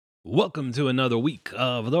Welcome to another week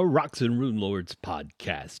of the Rocks and Rune Lords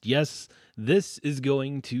podcast. Yes, this is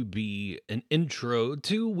going to be an intro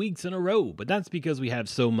 2 weeks in a row, but that's because we have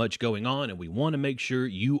so much going on and we want to make sure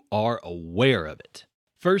you are aware of it.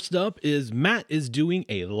 First up is Matt is doing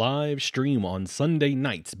a live stream on Sunday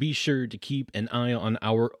nights. Be sure to keep an eye on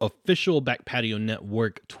our official Back Patio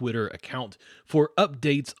Network Twitter account for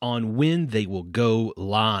updates on when they will go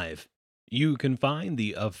live. You can find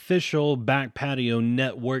the official Back Patio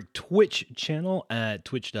Network Twitch channel at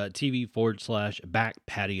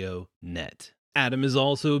twitch.tv/backpationet. Adam has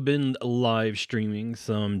also been live streaming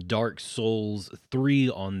some Dark Souls 3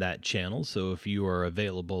 on that channel, so if you are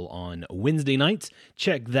available on Wednesday nights,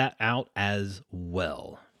 check that out as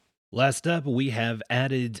well. Last up, we have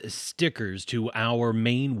added stickers to our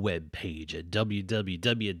main webpage at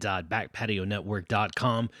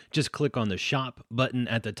www.backpationetwork.com. Just click on the shop button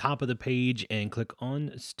at the top of the page and click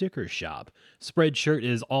on sticker shop. Spreadshirt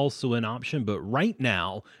is also an option, but right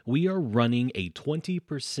now we are running a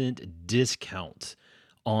 20% discount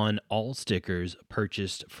on all stickers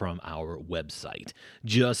purchased from our website.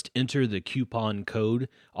 Just enter the coupon code,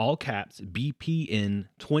 all caps, BPN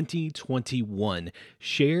 2021.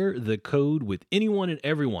 Share the code with anyone and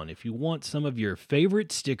everyone. If you want some of your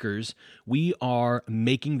favorite stickers, we are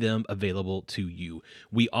making them available to you.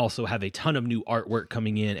 We also have a ton of new artwork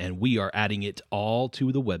coming in, and we are adding it all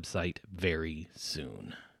to the website very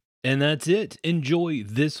soon. And that's it. Enjoy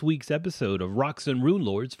this week's episode of Rocks and Rune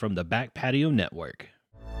Lords from the Back Patio Network.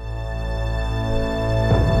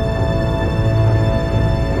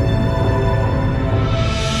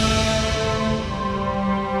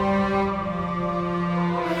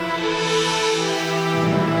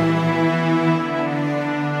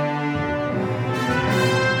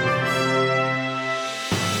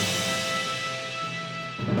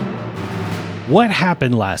 What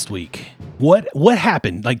happened last week? What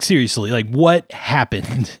happened? Like, seriously, like, what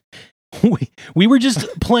happened? We were just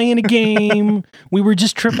playing a game. We were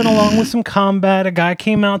just tripping along with some combat. A guy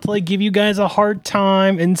came out to, like, give you guys a hard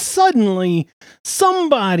time. And suddenly,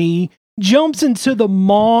 somebody jumps into the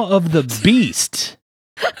maw of the beast.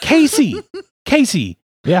 Casey.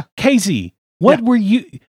 Yeah. Casey, what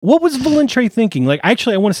was Valentre thinking? Like,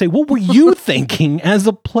 actually, I want to say, what were you thinking as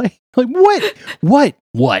a play? Like,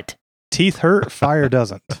 what? Teeth hurt, fire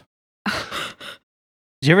doesn't.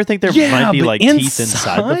 Did you ever think there might be like teeth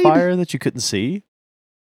inside the fire that you couldn't see?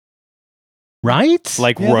 Right?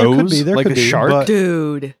 Like Yeah, rows? there Like could a be, shark? but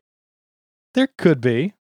Dude. There could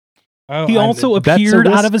be. He also appeared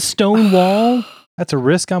out of a stone wall, That's a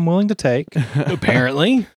risk I'm willing to take.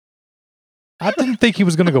 apparently. I didn't think he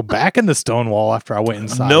was going to go back in the stone wall after I went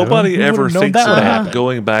inside. Nobody Who ever would've known thinks that would about happen?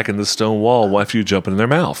 going back in the stone wall after you jump in their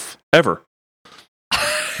mouth. Ever.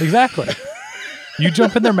 Exactly. You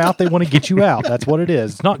jump in their mouth, they want to get you out. That's what it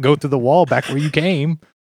is. It's not go through the wall back where you came.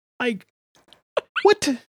 Like, What?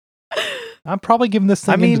 I'm probably giving this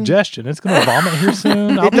thing indigestion. It's going to vomit here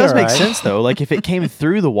soon. It does make sense though. Like if it came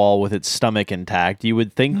through the wall with its stomach intact, you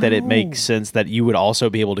would think that it makes sense that you would also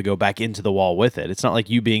be able to go back into the wall with it. It's not like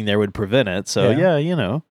you being there would prevent it. So yeah, you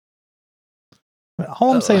know.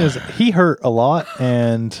 All I'm saying is he hurt a lot,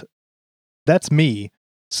 and that's me.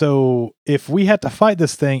 So if we had to fight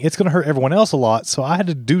this thing, it's going to hurt everyone else a lot. So I had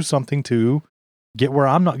to do something to get where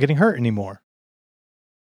I'm not getting hurt anymore.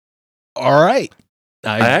 all right.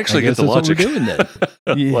 I actually get the logic. Doing then.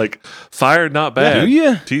 Like, fire, not bad. Do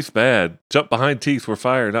you? Teeth, bad. Jump behind teeth were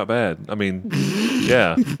fire, not bad. I mean,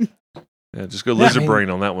 yeah. Yeah, just go lizard brain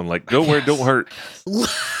on that one. Like, go where it don't hurt.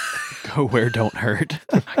 Go where don't hurt.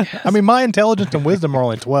 I mean, my intelligence and wisdom are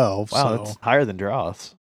only 12. Wow, so. that's higher than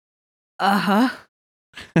Droth's. Uh-huh.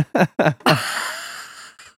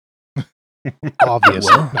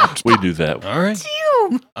 Obviously. We do that. All right.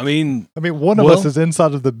 I mean, one of us is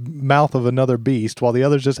inside of the mouth of another beast while the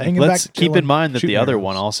other's just hanging Let's back. keep in mind that shooting the other arrows.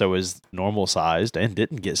 one also is normal sized and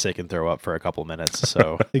didn't get sick and throw up for a couple minutes.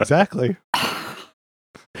 So Exactly.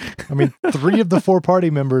 I mean, 3 of the 4 party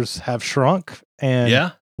members have shrunk, and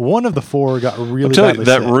yeah. one of the 4 got really I'm telling you, badly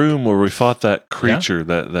that sick. room where we fought that creature,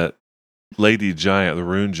 that lady giant, the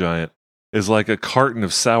rune giant, is like a carton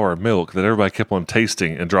of sour milk that everybody kept on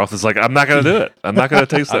tasting. And Droth is like, I'm not going to do it. I'm not going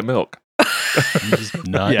to taste that milk.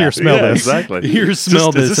 Not Here, smell Yeah, this. Exactly. Here,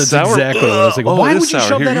 smell Is this. That's sour? exactly what I was like. Oh, Why it is would you sour.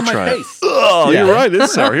 shove Here, that you in my try it. face? Oh, Yeah. you're right.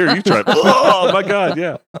 It's sour. Here, you try it. Oh, my God.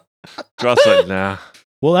 Yeah. Droth's like, nah.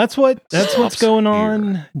 Well, that's what's Stops going here.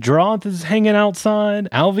 on. Droth is hanging outside.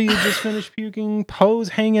 Alvi has just finished puking. Poe's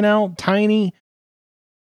hanging out. Tiny.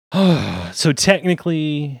 So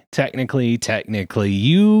technically,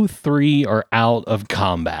 you 3 are out of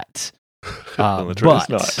combat. Valentre is But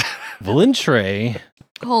not. Valentre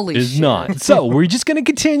Holy is shit. not. So we're just going to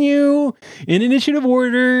continue in initiative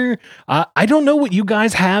order. I don't know what you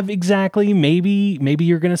guys have exactly. Maybe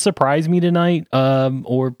you're going to surprise me tonight,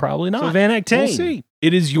 or probably not. So Van Actane, we'll see.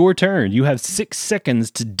 It is your turn. You have 6 seconds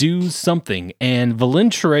to do something, and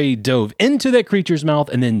Valentre dove into that creature's mouth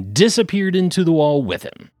and then disappeared into the wall with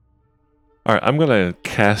him. All right, I'm going to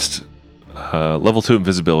cast level 2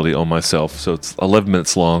 invisibility on myself, so it's 11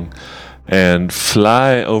 minutes long, and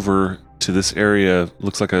fly over to this area.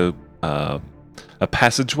 Looks like a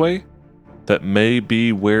passageway that may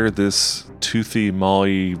be where this toothy,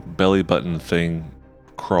 mauly belly button thing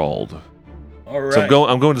crawled. All right. So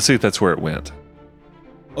I'm going to see if that's where it went.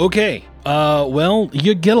 Okay. Well,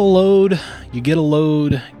 you get a load of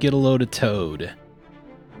toad.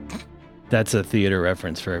 That's a theater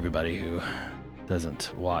reference for everybody who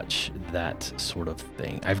doesn't watch that sort of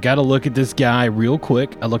thing. I've got to look at this guy real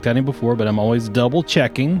quick. I looked at him before, but I'm always double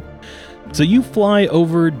checking. So you fly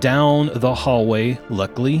over down the hallway,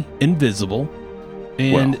 luckily invisible,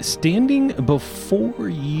 and standing before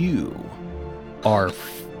you are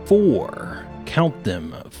 4, count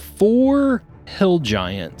them, 4 hill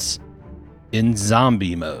giants in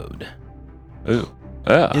zombie mode. Ooh.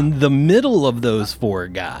 Yeah. In the middle of those 4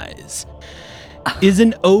 guys is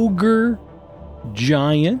an ogre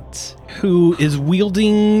giant who is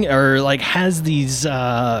wielding or like has these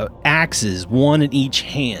axes, one in each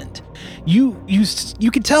hand. You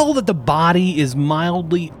can tell that the body is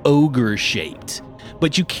mildly ogre shaped,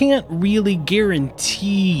 but you can't really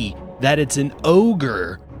guarantee that it's an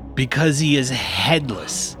ogre because he is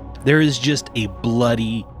headless. There is just a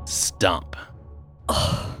bloody stump.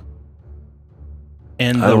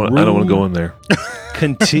 And I don't want to go in there.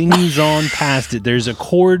 Continues on past it. There's a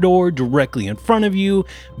corridor directly in front of you.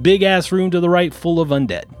 Big ass room to the right full of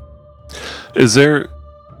undead. Is there,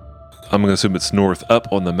 I'm going to assume it's north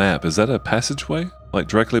up on the map. Is that a passageway? Like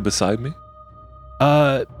directly beside me?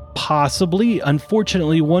 Possibly.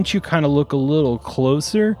 Unfortunately, once you kind of look a little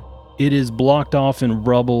closer, it is blocked off in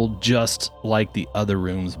rubble just like the other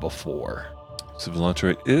rooms before. So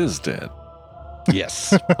Volantre is dead.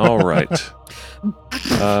 Yes. All right.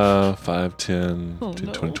 5, 10, Oh, 15,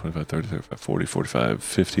 no. 20, 25, 30, 35, 40, 45,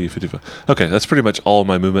 50, 55. Okay, that's pretty much all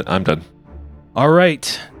my movement. I'm done. All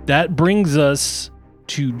right. That brings us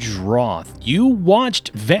to Droth. You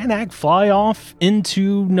watched Vanak fly off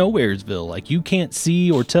into Nowheresville. Like, you can't see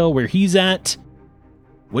or tell where he's at.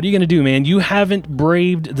 What are you going to do, man? You haven't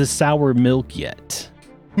braved the sour milk yet.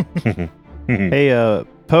 Hey,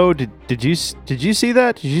 Poe, did you see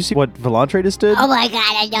that? Did you see what Volantre just did? Oh my god,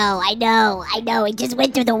 I know. It just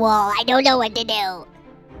went through the wall. I don't know what to do.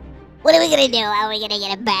 What are we gonna do? How are we gonna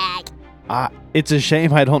get it back? It's a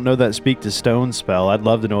shame I don't know that speak to stone spell. I'd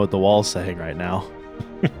love to know what the wall's saying right now.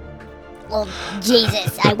 Well,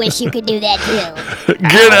 Jesus, I wish you could do that too.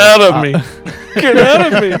 Get out of me! Get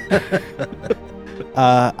out of me!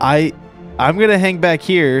 I'm gonna hang back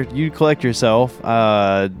here. You collect yourself.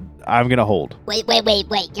 I'm gonna hold. Wait.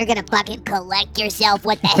 You're gonna fucking collect yourself?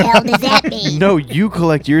 What the hell does that mean? No, you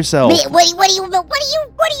collect yourself. Me, what are you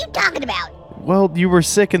talking about? Well, you were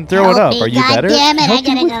sick and throwing Help up. me, Are you God better? damn it, I Help you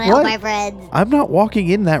gotta with go help what? my friends. I'm not walking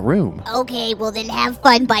in that room. Okay, well then have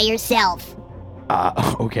fun by yourself.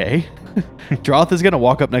 Okay. Droth is gonna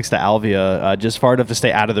walk up next to Alvia, just far enough to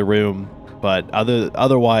stay out of the room, but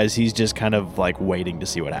otherwise he's just kind of like waiting to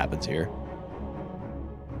see what happens here.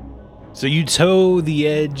 So you toe the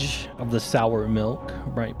edge of the sour milk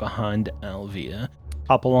right behind Alvia.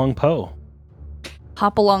 Hop along, Poe.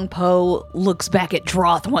 Hopalong Poe looks back at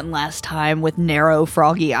Droth one last time with narrow,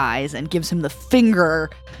 froggy eyes and gives him the finger.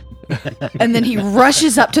 And then he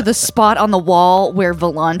rushes up to the spot on the wall where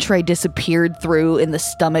Volantre disappeared through in the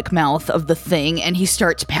stomach mouth of the thing, and he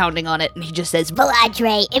starts pounding on it, and he just says,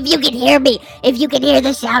 Volantre, if you can hear me, if you can hear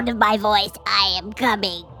the sound of my voice, I am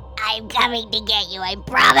coming. I'm coming to get you, I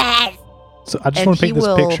promise. So I just And want to he paint this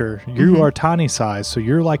will- picture. You are tiny size, so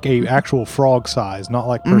you're like a actual frog size, not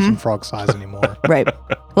like person frog size anymore. right,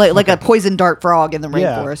 like a poison dart frog in the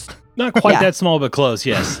Yeah. rainforest. Not quite Yeah. that small, but close,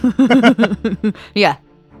 yes. Yeah.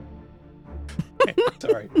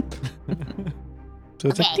 Sorry. So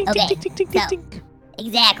it's like Okay, okay. So,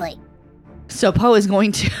 exactly. So Poe is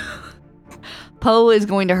going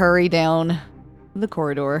to hurry down the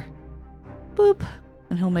corridor. Boop.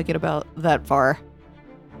 And he'll make it about that far.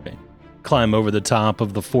 Climb over the top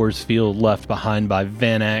of the force field left behind by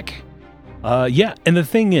Vanak. Yeah, and the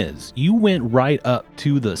thing is, you went right up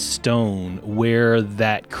to the stone where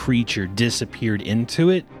that creature disappeared into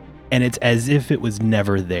it, and it's as if it was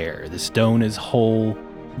never there. The stone is whole.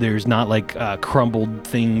 There's not like crumbled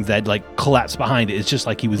things that like collapse behind it. It's just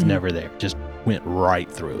like he was never there. Just went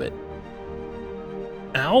right through it.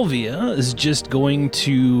 Alvia is just going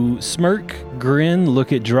to smirk, grin,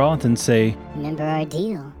 look at Droth, and say, Remember our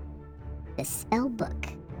deal? The spell book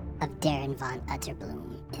of Darren von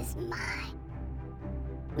Utterbloom is mine.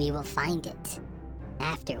 We will find it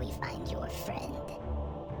after we find your friend.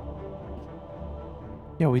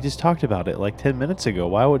 Yeah, we just talked about it like 10 minutes ago.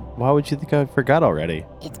 Why would you think I forgot already?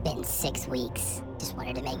 It's been 6 weeks. Just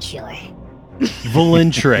wanted to make sure.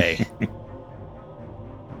 Valentre,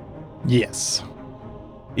 Yes.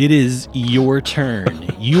 it is your turn.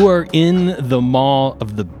 You are in the Maw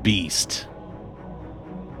of the Beast.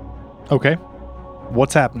 Okay.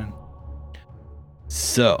 What's happening?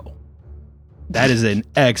 So, that is an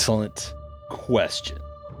excellent question.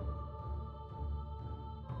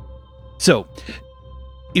 So,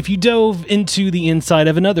 if you dove into the inside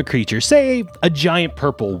of another creature, say a giant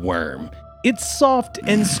purple worm, it's soft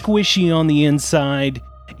and squishy on the inside,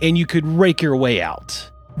 and you could rake your way out.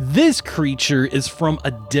 This creature is from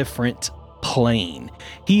a different plane.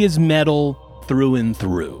 He is metal through and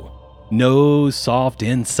through. No soft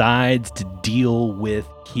insides to deal with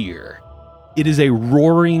here. It is a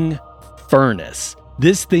roaring furnace.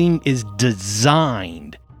 This thing is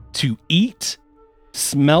designed to eat,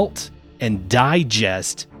 smelt, and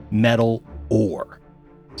digest metal ore.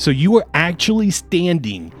 So you are actually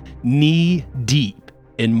standing knee deep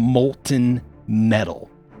in molten metal.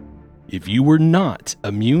 If you were not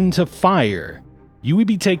immune to fire, you would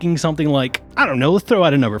be taking something like, I don't know, let's throw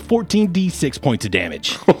out a number, 14d6 points of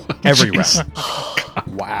damage every round.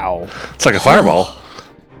 Wow. It's like a fireball.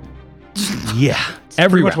 Yeah,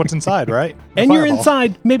 every Pretty much round. what's inside, right? A And you're fireball.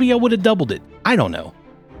 inside, maybe I would have doubled it. I don't know.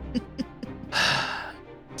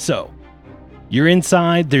 So, you're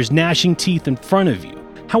inside, there's gnashing teeth in front of you.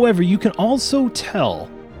 However, you can also tell,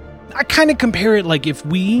 I kind of compare it like if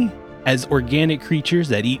we, as organic creatures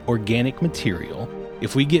that eat organic material,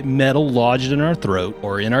 if we get metal lodged in our throat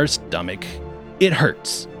or in our stomach, it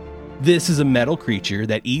hurts. This is a metal creature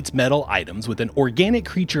that eats metal items with an organic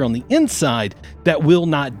creature on the inside that will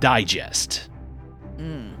not digest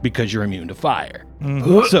because you're immune to fire.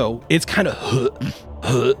 Mhm. So it's kind of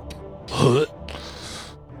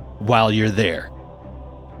while you're there.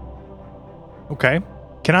 Okay.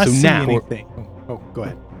 Can I So see now- anything? Oh, go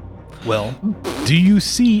ahead. Well, do you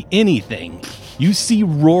see anything? You see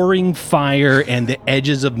roaring fire and the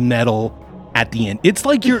edges of metal at the end. It's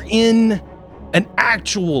like you're in an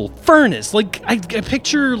actual furnace. Like I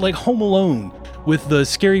picture like Home Alone with the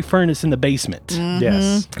scary furnace in the basement.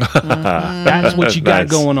 Yes. That's what you got Nice.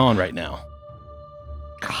 going on right now.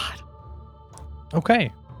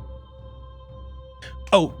 Okay.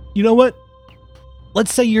 Oh, you know what?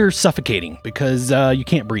 Let's say you're suffocating because you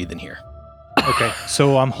can't breathe in here. Okay.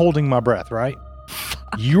 So I'm holding my breath, right?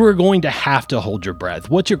 You are going to have to hold your breath.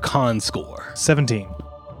 What's your con score? 17.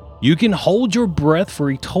 You can hold your breath for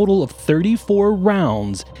a total of 34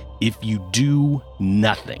 rounds if you do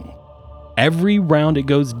nothing. Every round it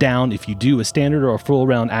goes down. If you do a standard or a full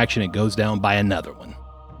round action, it goes down by another one.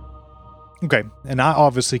 Okay. And I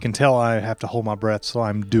obviously can tell I have to hold my breath, so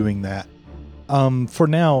I'm doing that. For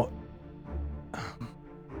now,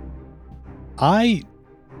 I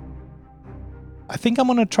think I'm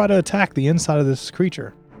going to try to attack the inside of this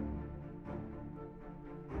creature.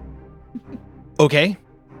 Okay.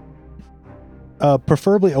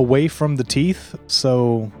 Preferably away from the teeth,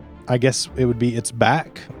 so I guess it would be its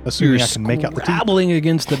back, assuming You're I can make out the teeth. scrabbling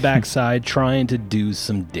against the backside, trying to do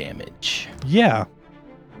some damage. Yeah.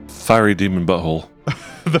 Fiery demon butthole.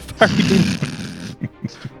 The fiery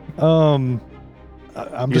demon.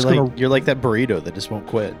 I'm just going to... You're like that burrito that just won't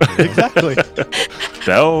quit. Exactly.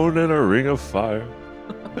 Down in a ring of fire.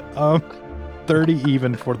 30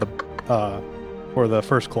 even for the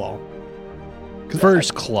first claw. 'Cause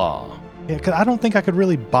First claw. Yeah, because I don't think I could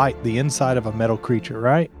really bite the inside of a metal creature,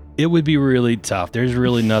 right? It would be really tough. There's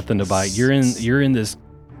really nothing to bite. You're in this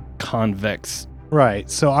convex. Right.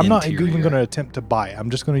 So I'm not Interior. even going to attempt to bite. I'm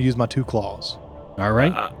just going to use my 2 claws. All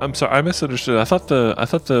right. I'm sorry, I misunderstood. I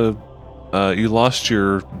thought you lost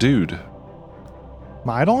your dude.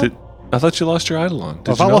 My Eidolon? I thought you lost your Eidolon.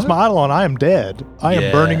 Did If you I know lost that? my Eidolon, I am dead. I am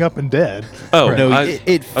Yeah. burning up and dead. Oh, No, I-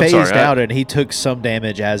 it I'm phased sorry, out and he took some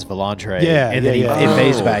damage as Volantre. Yeah, and then yeah, it yeah.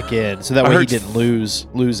 phased Oh. back in, so that I way he heard- didn't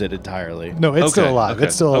lose it entirely. No, it's still Okay, alive. okay,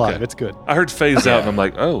 It's still alive. okay. It's good. I heard phased out, and I'm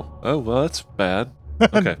like, oh, well, that's bad.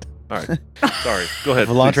 Okay, all right. Sorry, go ahead.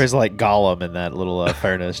 Volantre's like Gollum in that little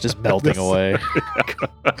furnace, just melting away.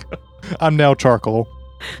 I'm now charcoal.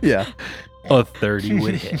 Yeah. A 30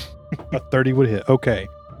 would hit. A 30 would hit. Okay.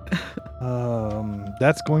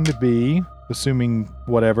 That's going to be, assuming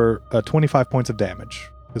whatever, 25 points of damage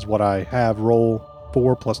is what I have. Roll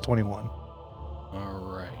 4 plus 21.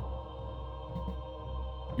 All right.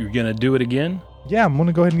 You're gonna do it again? Yeah, I'm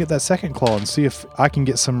gonna go ahead and get that second claw and see if I can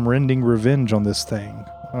get some rending revenge on this thing.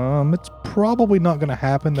 It's probably not gonna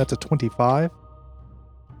happen. That's a 25.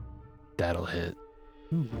 That'll hit.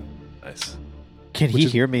 Nice. Can he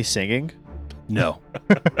hear me singing? No,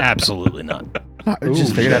 absolutely not. I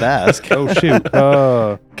just Ooh, figured I'd ask. Oh shoot.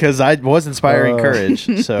 Because I was inspiring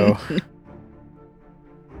courage, so...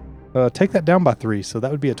 Take that down by 3, so that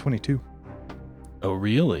would be a 22. Oh,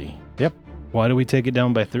 really? Yep. Why do we take it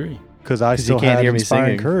down by 3? Because I 'Cause you still can't had hear me inspiring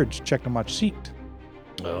singing. courage checked on my sheet.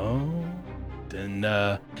 Oh,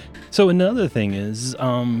 then. So another thing is,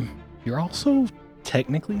 you're also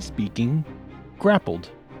technically speaking grappled.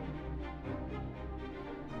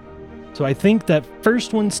 So I think that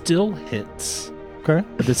first one still hits, Okay.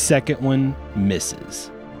 but the second one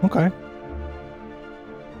misses. Okay.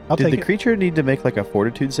 I'll Did take the it. creature need to make like a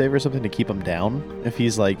fortitude save or something to keep him down if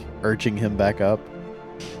he's like urging him back up?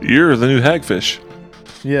 You're the new hagfish.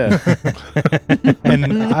 Yeah.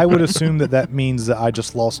 And I would assume that means that I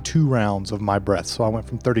just lost 2 rounds of my breath, so I went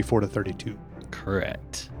from 34 to 32.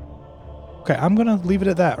 Correct. Okay, I'm gonna leave it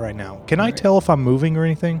at that right now. Can I Alright. tell if I'm moving or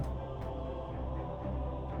anything?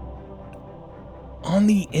 On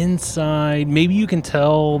the inside, maybe you can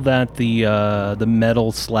tell that the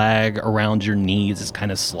metal slag around your knees is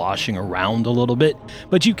kind of sloshing around a little bit,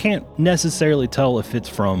 but you can't necessarily tell if it's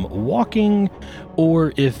from walking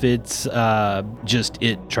or if it's just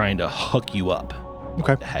it trying to hook you up.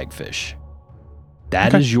 Okay. Hagfish. That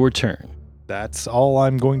Okay. is your turn. That's all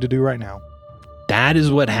I'm going to do right now. That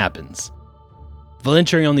is what happens.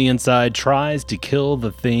 Valentre on the inside tries to kill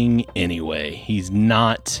the thing anyway. He's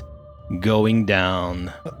not going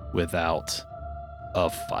down without a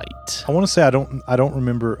fight. I want to say I don't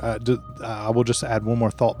remember. I will just add one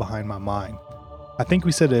more thought behind my mind. I think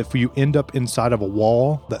we said if you end up inside of a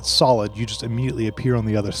wall that's solid, you just immediately appear on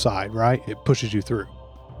the other side, right? It pushes you through.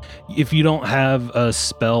 If you don't have a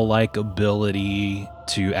spell-like ability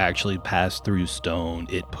to actually pass through stone,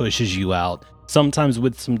 it pushes you out, sometimes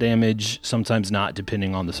with some damage, sometimes not,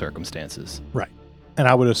 depending on the circumstances. And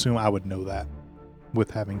I would assume I would know that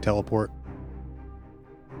with having teleport.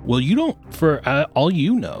 Well, you don't, for all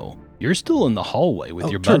you know, you're still in the hallway with Oh,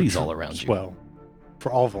 your true, buddies true. all around you. Well,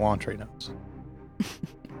 for all Volantre knows.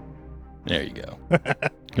 There you go.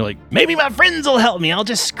 You're like, maybe my friends will help me. I'll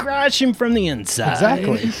just scratch him from the inside.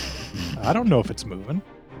 Exactly. I don't know if it's moving.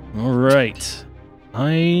 All right.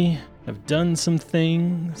 I have done some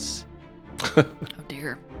things. Oh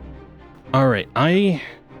dear. All right. I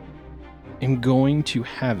am going to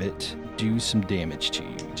have it do some damage to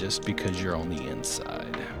you just because you're on the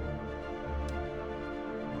inside.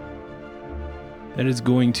 That is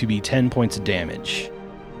going to be 10 points of damage,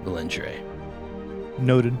 Valentre.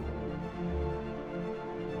 Noted.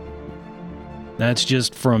 That's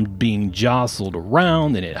just from being jostled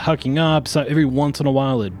around and it hucking up. So every once in a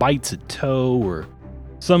while it bites a toe, or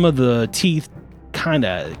some of the teeth kind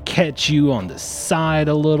of catch you on the side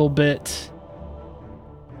a little bit.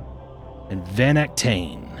 And Van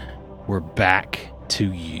Actane, we're back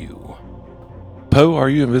to you. Poe, are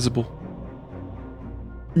you invisible?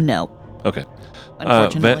 No, Okay.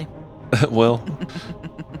 unfortunately. Well,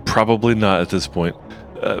 probably not at this point.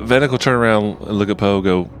 Vanek will turn around and look at Poe and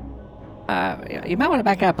go, You might want to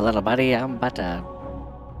back up a little, buddy. I'm about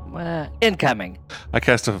to... incoming. I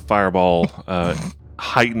cast a fireball,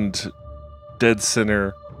 heightened dead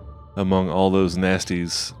center among all those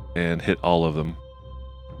nasties, and hit all of them.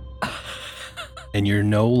 And you're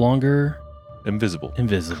no longer Invisible.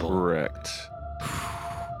 invisible. Correct.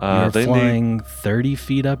 You're They flying 30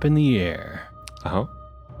 feet up in the air. need.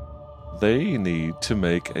 They need to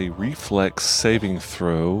make a reflex saving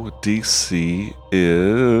throw. DC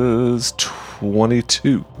is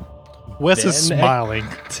 22. Wes is Van smiling.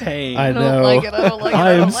 Dang. I I don't know. like it. I don't like it.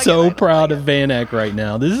 I am don't like so it, I don't proud like of Van Eck right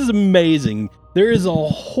now. This is amazing. There is a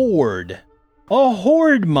horde. A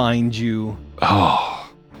horde, mind you. Oh,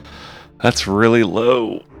 that's really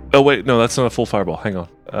low. Oh wait, no, that's not a full fireball. Hang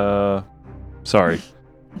on. Sorry.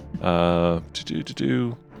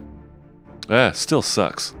 Still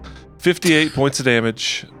sucks. 58 points of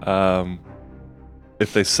damage.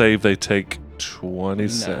 If they save, they take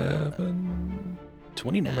 27.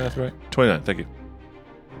 29. Math right? 29. Thank you.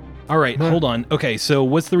 All right, hold on. Okay, so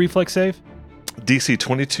what's the reflex save? DC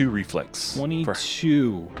 22 reflex.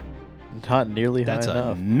 22. Not nearly That's high a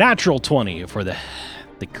enough. natural 20 for the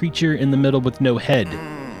creature in the middle with no head.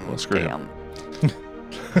 Well, screw him. Damn.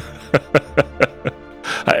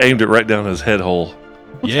 I aimed it right down his head hole.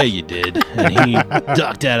 Yeah, you did. And he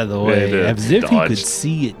ducked out of the Yeah, way he did. as if he could Dodged.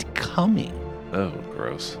 see it coming. Oh,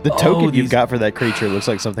 gross. The token Oh, you've these- got for that creature looks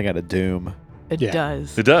like something out of Doom. It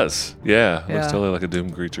does. It does. Yeah. It Yeah. looks totally like a Doom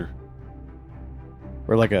creature.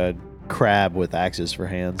 Or like a crab with axes for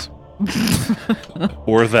hands.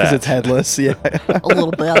 Or Because that. it's headless. Yeah. A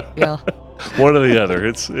little bit, yeah. One or the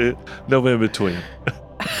other. No in between.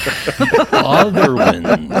 Other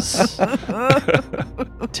ones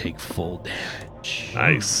take full damage.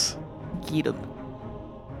 Nice. Eat 'em.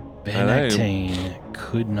 Van Actane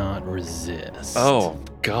could not resist. Oh,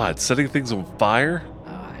 God. Setting things on fire?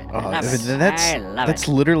 I love it. I mean, I love that's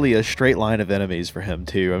it. literally a straight line of enemies for him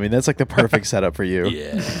too. I mean, that's like the perfect setup for you.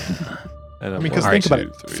 Yeah. And I mean, because think about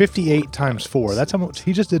it, 58 times 4. That's how much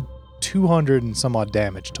he just did. 200 and some odd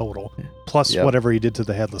damage total, plus Yep. whatever he did to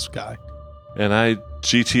the headless guy. And I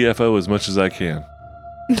GTFO as much as I can.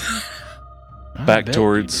 I Back bet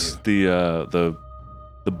towards you the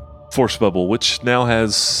force bubble, which now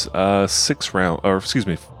has 6 rounds. Or excuse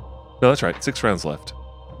me. No, that's right. 6 rounds left. do.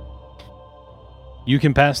 You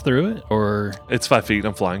can pass through it, or It's 5 feet.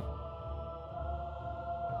 I'm flying.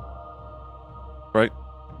 Right?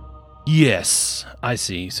 yes, I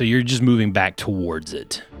see. So you're just moving back towards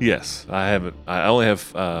it. Yes. I haven't. I only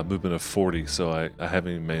have movement of 40, so I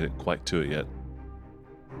haven't even made it quite to it yet.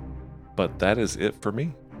 But that is it for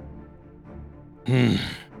me.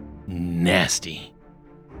 Nasty.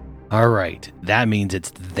 All right, that means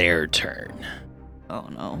it's their turn. Oh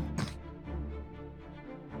no.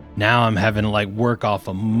 Now I'm having to like work off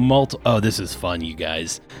a Oh, this is fun, you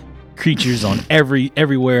guys. Creatures on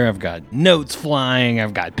everywhere. I've got notes flying.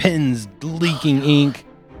 I've got pens leaking ink.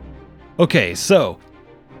 Okay, so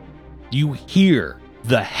you hear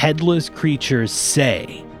the headless creature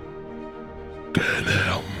say, "Get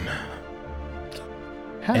him."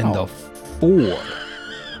 How? And the 4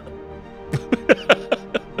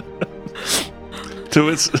 To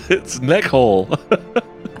its neck hole.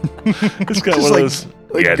 It's got Just one like- of those.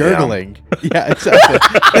 like Yeah, gurgling. Yeah, exactly.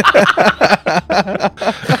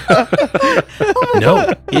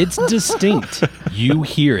 No, it's distinct. You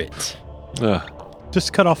hear it.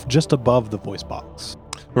 Just cut off just above the voice box.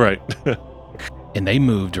 Right. And they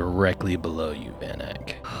move directly below you, Van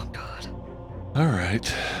Eyck. Oh god. All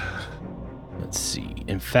right. Let's see.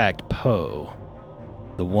 In fact, Poe,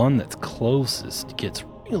 the one that's closest, gets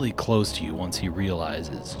really close to you once he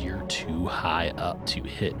realizes you're too high up to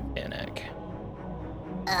hit Van Eyck.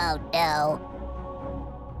 Oh no.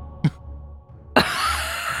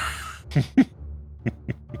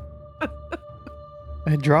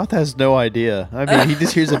 And Droth has no idea. I mean, he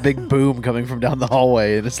just hears a big boom coming from down the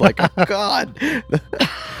hallway, and it's like, oh, God.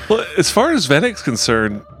 Well, as far as Venek's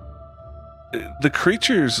concerned, the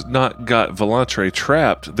creature's not got Volantre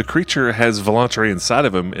trapped. The creature has Volantre inside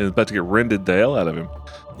of him and is about to get rended the hell out of him.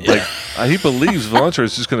 Like, he believes Volantre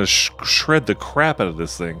is just going to shred the crap out of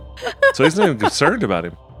this thing. So he's not even concerned about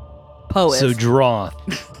him. Poe So is. Droth,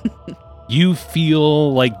 you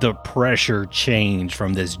feel like the pressure change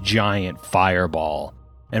from this giant fireball.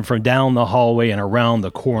 And from down the hallway and around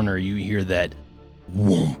the corner, you hear that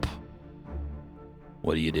whoomp.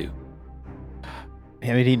 What do you do?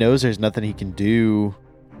 I mean, he knows there's nothing he can do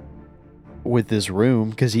with this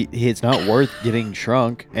room because it's not worth getting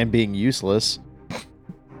shrunk and being useless.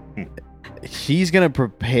 He's going to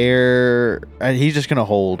prepare. He's just going to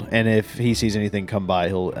hold. And if he sees anything come by,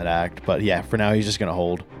 he'll act. But yeah, for now, he's just going to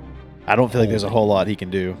hold. I don't feel like there's a whole lot he can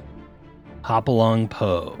do. Hop along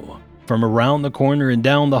Poe. From around the corner and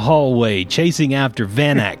down the hallway, chasing after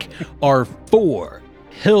Van Eyck, are 4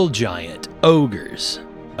 hill giant ogres.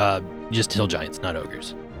 Just hill giants, not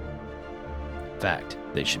ogres. In fact,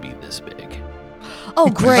 they should be this big. Oh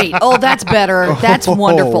great. Oh, that's better. That's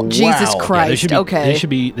wonderful. Wow. Jesus Yeah, Yeah, Christ. Okay.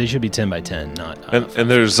 They should be 10 by 10, not.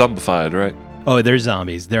 And they're zombified, right? Oh, they're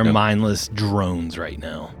zombies. They're Yep. mindless drones right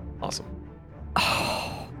now. Awesome.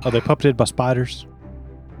 Are they puppeted by spiders?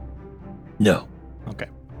 No. Okay.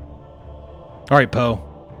 All right, Poe.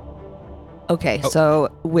 Okay, so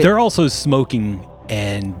with They're also smoking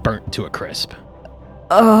and burnt to a crisp.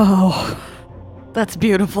 Oh, that's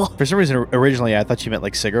beautiful. For some reason, originally, I thought you meant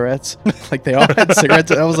like cigarettes. Like they all had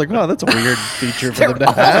cigarettes. And I was like, wow, that's a weird feature for them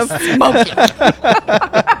to have. Smoking.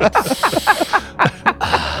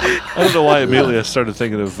 I don't know why immediately I started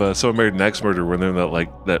thinking of Someone Married an Axe Murder when they're in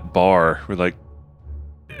that bar where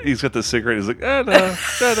he's got the cigarette. He's like, no.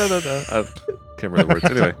 I can't remember the words.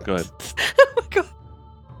 Anyway, go ahead. Oh my god.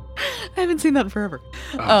 I haven't seen that in forever.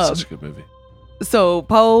 Oh, such a good movie. So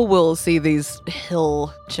Poe will see these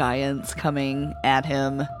hill giants coming at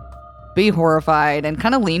him, be horrified, and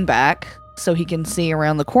kind of lean back so he can see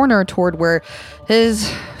around the corner toward where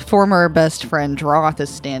his former best friend Droth is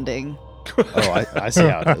standing. Oh, I see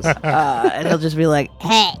how it is. And he'll just be like,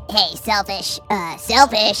 Hey, selfish.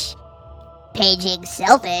 Selfish. paging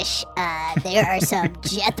selfish. There are some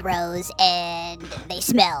Jethros, and they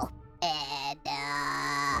smell. And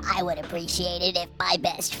I would appreciate it if my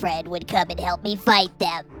best friend would come and help me fight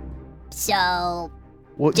them. So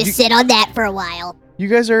Well, just sit on that for a while. you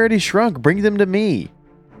guys are already shrunk. Bring them to me.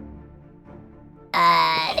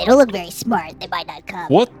 They don't look very smart. They might not come.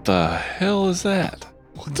 What the hell is that?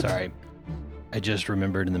 Sorry. I just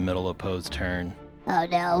remembered in the middle of Poe's turn. Oh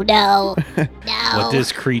no, no, no. What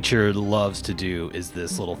this creature loves to do is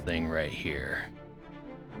this little thing right here.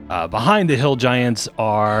 Behind the hill giants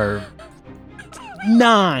are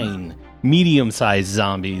 9 medium-sized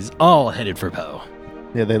zombies, all headed for Poe.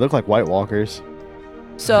 Yeah, they look like White Walkers.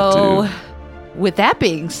 So, with that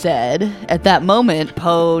being said, at that moment,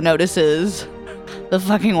 Poe notices the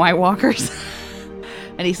fucking White Walkers.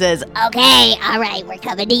 And he says, Okay, all right, we're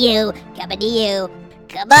coming to you. Coming to you.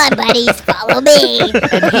 Come on, buddies, follow me.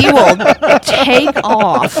 and he will take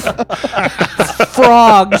off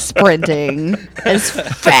frog sprinting as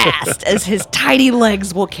fast as his tiny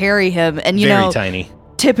legs will carry him. And you Very know, tiny.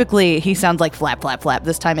 typically he sounds like flap, flap, flap.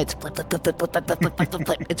 This time it's flip, flip, flip, flip, flip, flip, flip, flip, flip,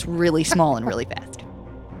 flip. It's really small and really fast.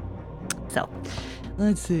 So,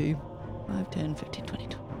 let's see. 5, 10, 15, 20,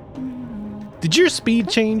 20. Did your speed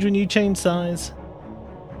change when you changed size?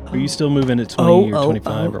 Are you still moving at 20 or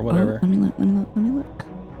 25 or whatever? Let me look.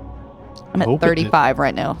 I'm I at hope it did. 35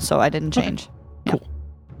 right now, so I didn't change. Yeah. Cool.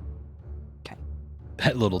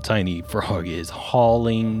 That little tiny frog is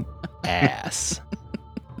hauling ass.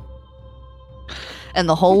 And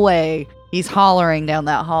the whole way, he's hollering down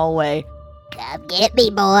that hallway. Come get me,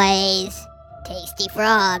 boys. Tasty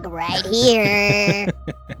frog right here.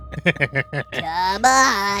 Come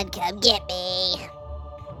on, come get me.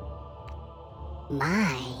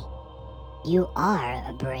 My, you are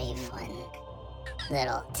a brave one.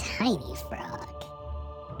 Little tiny frog.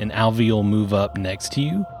 And Alvy will move up next to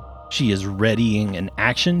you. She is readying an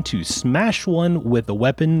action to smash one with a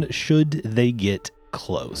weapon should they get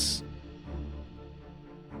close.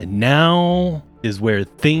 And now is where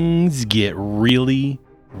things get really,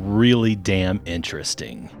 really damn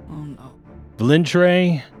interesting. Oh no.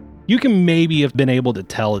 Valentre, you can maybe have been able to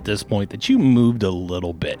tell at this point that you moved a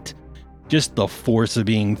little bit. Just the force of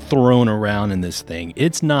being thrown around in this thing.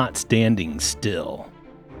 It's not standing still.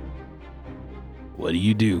 What do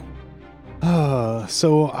you do?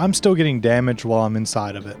 So I'm still getting damage while I'm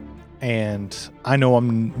inside of it, and I know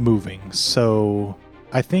I'm moving. So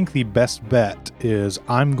I think the best bet is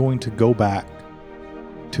I'm going to go back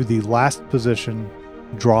to the last position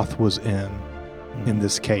Droth was in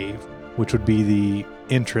this cave, which would be the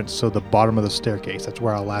entrance, so the bottom of the staircase. That's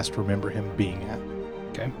where I last remember him being at.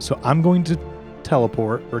 Okay. So I'm going to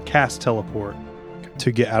teleport or cast teleport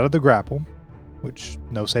to get out of the grapple, which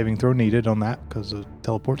no saving throw needed on that because the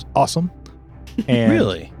teleport's awesome. And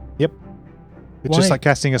Really? Yep. It's Why? just like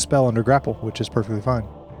casting a spell under grapple, which is perfectly fine.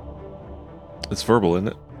 It's verbal, isn't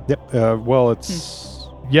it? Yep. Well, it's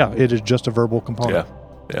it is just a verbal component.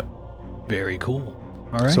 Yeah. Very cool.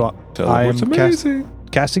 All right. So I am Teleport's amazing.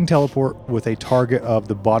 casting teleport with a target of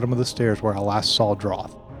the bottom of the stairs where I last saw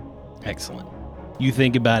Droth. Excellent. You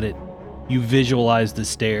think about it. You visualize the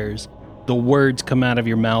stairs. The words come out of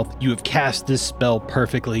your mouth. You have cast this spell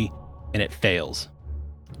perfectly, and it fails.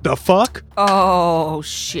 The fuck? Oh,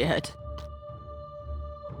 shit.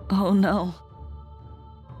 Oh, no.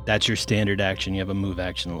 That's your standard action. You have a move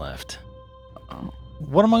action left.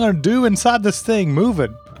 What am I going to do inside this thing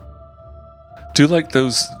moving? Do like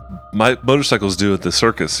those my motorcycles do at the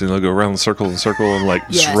circus. You know, go around the circle and circle and like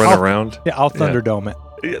just Yes. run I'll- around. Yeah, I'll Thunderdome it.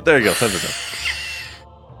 Yeah, there you go, Thunderdome.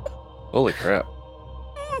 Holy crap!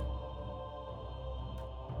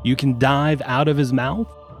 You can dive out of his mouth.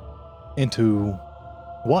 Into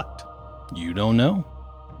what? You don't know.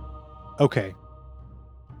 Okay.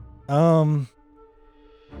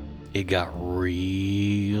 It got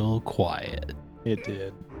real quiet. It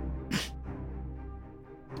did.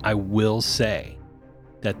 I will say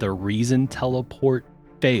that the reason teleport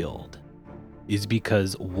failed is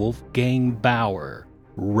because Wolfgang Bauer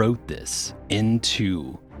wrote this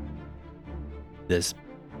into this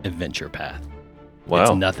adventure path. It's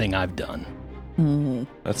Wow, nothing I've done. Mm.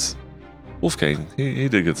 that's Wolfgang. He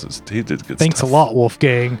did good. He did good. Thanks stuff. a lot,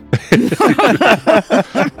 Wolfgang.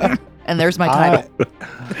 And there's my title.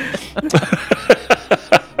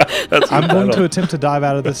 That's I'm going to title. attempt to dive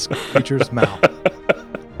out of this creature's mouth.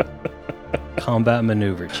 Combat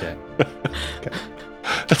maneuver check.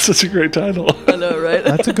 That's such a great title. I know, right?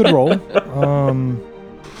 That's a good roll.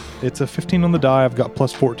 It's a 15 on the die. I've got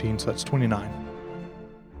plus 14, so that's 29.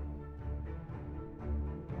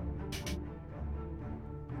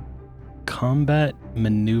 Combat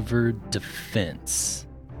maneuver defense.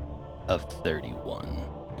 of 31.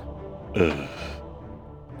 Ugh.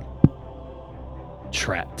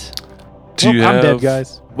 Trapped. Do you I'm have, dead,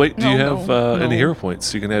 guys. Wait, do you No, have no, any no. hero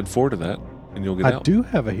points? You can add 4 to that, and you'll get I out. do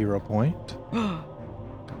have a hero point.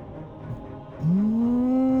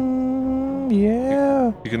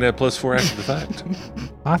 Yeah. You can add +4 after the fact.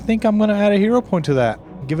 I think I'm going to add a hero point to that.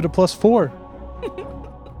 Give it a +4.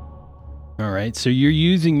 All right, so you're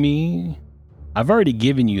using me. I've already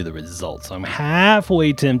given you the results. I'm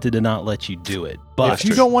halfway tempted to not let you do it, but If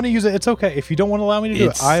you don't want to use it, it's okay. If you don't want to allow me to do it,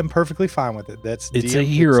 It's- I am perfectly fine with it. It's it's DM a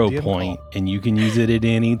hero DM point, call. and you can use it at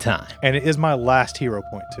any time. And it is my last hero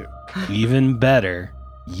point, too. Even better,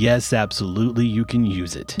 yes, absolutely, you can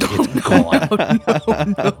use it. It's gone.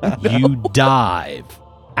 You dive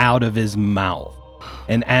out of his mouth,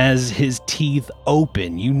 and as his teeth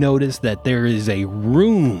open, you notice that there is a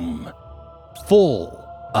room full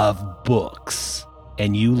of books,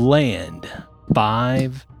 and you land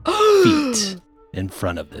 5 feet in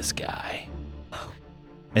front of this guy.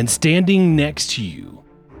 And standing next to you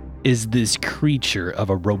is this creature of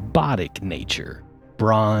a robotic nature,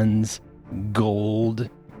 bronze, gold,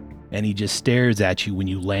 and he just stares at you when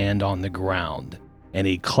you land on the ground, and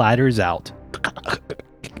he clatters out,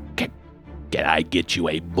 "Can I get you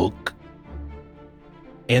a book?"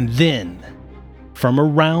 And then, from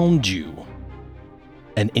around you,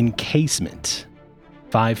 an encasement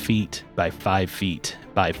 5 feet by 5 feet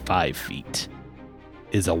by 5 feet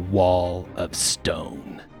is a wall of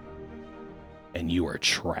stone, and you are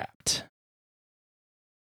trapped.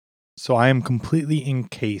 So I am completely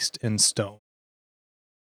encased in stone.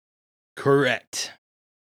 Correct.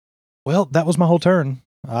 Well, that was my whole turn.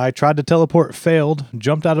 I tried to teleport, failed,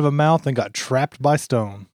 jumped out of a mouth, and got trapped by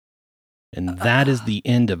stone. And that is the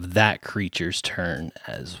end of that creature's turn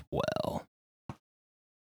as well.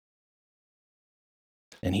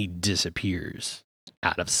 And he disappears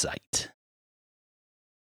out of sight.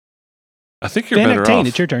 I think you're Van better Octane, off.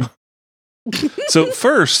 it's your turn. So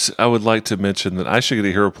first, I would like to mention that I should get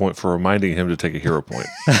a hero point for reminding him to take a hero point.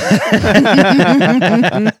 If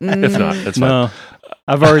not, that's fine. No,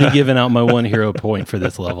 I've already given out my 1 hero point for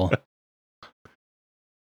this level.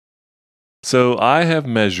 So I have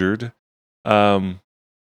measured. You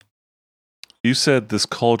said this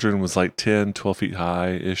cauldron was like 10, 12 feet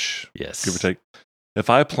high-ish, Yes. give or take. If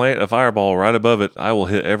I plant a fireball right above it, I will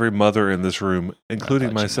hit every mother in this room, including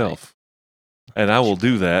thought you myself. And I will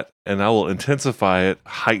do that, and I will intensify it,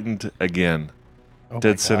 heightened again, Oh my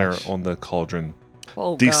dead center gosh. on the cauldron.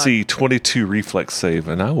 Oh, DC 22 reflex save,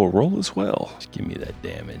 and I will roll as well. Just give me that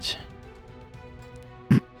damage.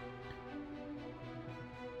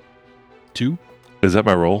 2. Is that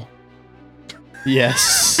my roll?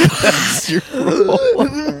 Yes. That's your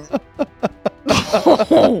roll.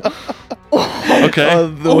 Okay.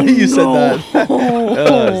 The way you said that.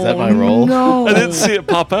 Is that my roll? No. I didn't see it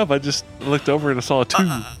pop up. I just looked over and I saw a 2.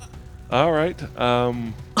 All right.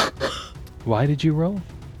 Why did you roll?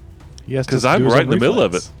 Yes, 'Cause I'm right in the middle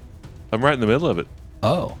of it. I'm right in the middle of it.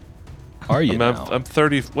 Oh. Are you now? I'm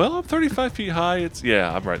 30. Well, I'm 35 feet high.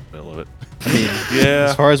 I'm right in the middle of it. I mean, Yeah.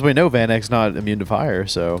 as far as we know, Van Eck's not immune to fire,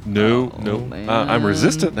 so. No. man. I'm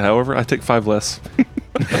resistant. However, I take 5 less.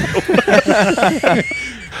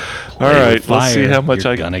 All Play right. with Let's see fire, how much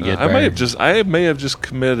you're I gonna get I may have burned. I may have just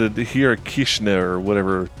committed here Kishna or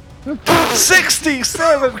whatever.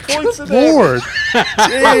 67 points of damage. Lord!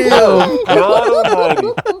 Damn. God almighty.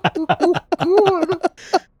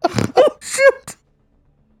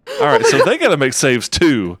 All right, so they got to make saves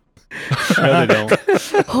too. No, they don't.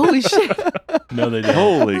 Holy shit. No, they don't.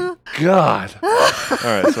 Holy God. All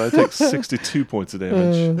right, so I take 62 points of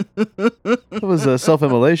damage. That was a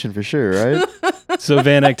self-immolation for sure, right? So,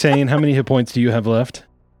 Van Octane, how many hit points do you have left?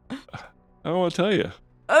 I don't want to tell you.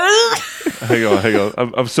 Hang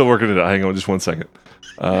on. I'm still working it out. Hang on just 1 second.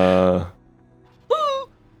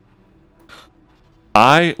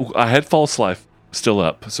 I had false life still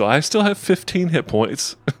up, so I still have 15 hit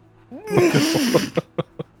points.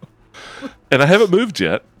 And I haven't moved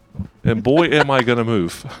yet. And boy, am I going to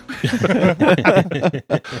move.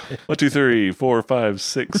 1, 2, 3, 4, 5,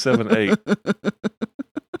 6, 7, 8.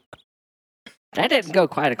 That didn't go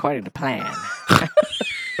quite according to plan.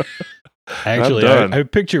 Actually, done. I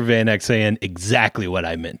picture Van Eck saying exactly what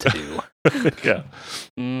I meant to do. Yeah.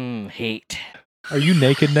 Heat. Are you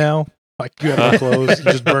naked now? Like you have no clothes? You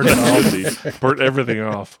just burned it off? Guilty. Burnt everything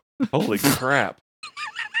off. Holy crap.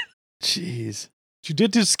 Jeez. You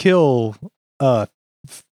did just kill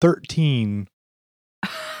 13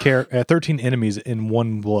 13 enemies in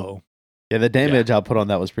one blow. Yeah, the damage output on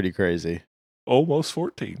that was pretty crazy. Almost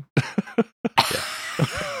 14.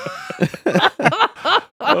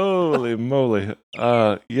 Holy Holy moly!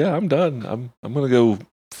 Yeah, I'm done. I'm gonna go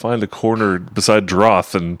find a corner beside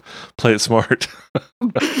Droth and play it smart.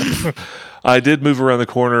 I did move around the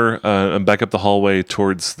corner and back up the hallway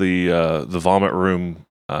towards the vomit room,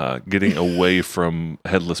 getting away from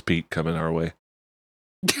Headless Pete coming our way.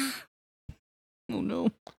 Oh no.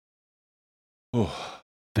 Oh,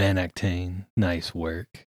 Van Actane, nice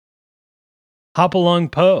work. Hop along,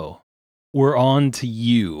 Poe. We're on to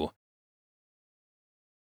you.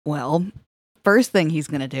 Well, first thing he's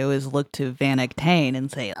gonna do is look to Van Actane and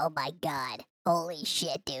say, Oh my god. Holy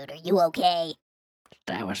shit, dude. Are you okay?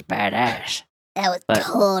 That was badass. That was But-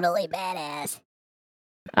 totally badass.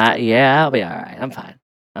 Yeah, I'll be all right. I'm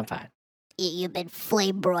fine. You've been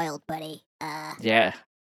flame broiled, buddy. Yeah,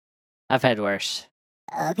 I've had worse.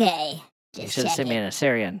 Okay. You Just should have seen me checking. in a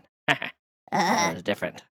Syrian. That was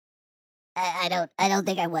different. I don't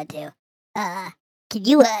think I want to. Can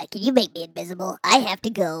you make me invisible? I have to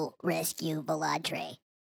go rescue Volantre.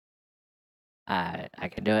 I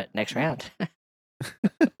can do it next round.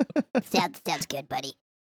 Sounds good, buddy.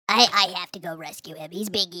 I have to go rescue him. He's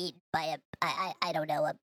being eaten by I don't know,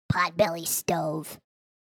 a potbelly stove.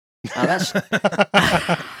 Oh, that's.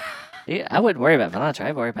 Yeah, I wouldn't worry about Volantre.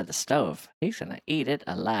 I'd worry about the stove. He's gonna eat it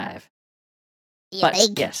alive. You But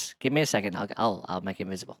think? yes, give me a second. I'll make you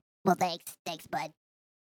invisible. Well, thanks, bud.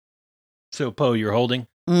 So, Poe, you're holding?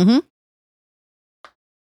 mm-hmm.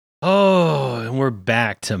 Oh, and we're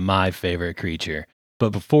back to my favorite creature.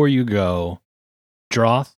 But before you go,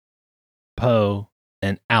 Droth, Poe,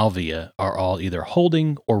 and Alvia are all either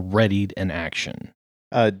holding or readied in action.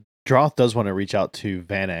 Droth does want to reach out to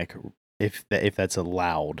Vanek if that's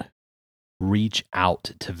allowed. Reach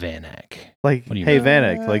out to Vanek. Like, What do you hey mean?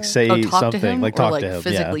 Vanek, like say Oh, talk something, to him? like Or, talk like, to him.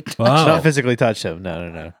 physically Yeah. touch Wow. Not physically touch him.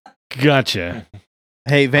 No. Gotcha.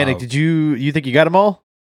 Hey Vanek, Oh. did you think you got them all?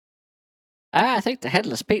 I think the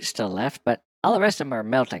headless Pete's still left, but all the rest of them are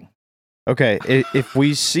melting. Okay, if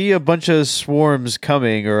we see a bunch of swarms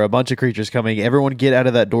coming or a bunch of creatures coming, everyone get out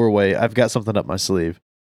of that doorway. I've got something up my sleeve.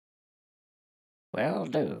 Well,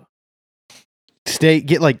 do.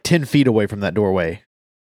 Get like 10 feet away from that doorway.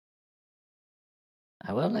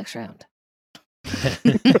 I will next round.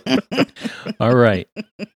 All right.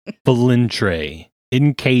 Valentre,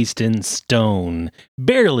 encased in stone,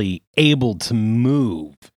 barely able to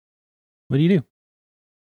move. What do you do?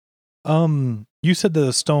 You said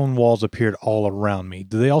the stone walls appeared all around me.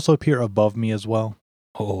 Do they also appear above me as well?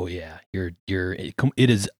 Oh yeah, it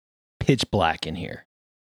is pitch black in here.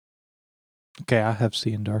 Okay, I have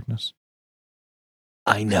seen darkness.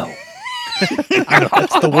 I know. I know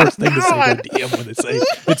that's the worst thing to say to DM when they say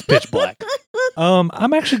it's pitch black.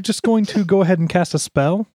 I'm actually just going to go ahead and cast a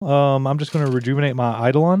spell. I'm just going to rejuvenate my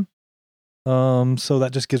Eidolon. So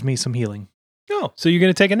that just gives me some healing. Oh, so you're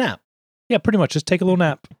gonna take a nap? Yeah, pretty much. Just take a little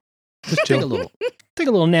nap. Just Take a chill.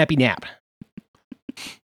 little nappy nap.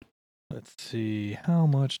 Let's see. How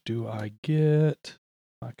much do I get?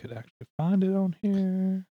 I could actually find it on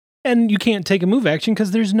here. And you can't take a move action because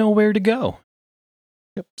there's nowhere to go.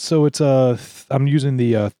 Yep. So it's I'm using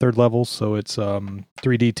the third level, so it's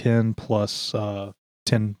 3d10 plus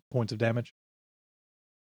 10 points of damage.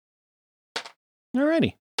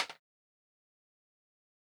 Alrighty.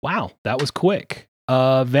 Wow, that was quick.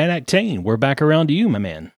 Van Actane, we're back around to you, my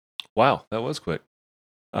man. wow, that was quick.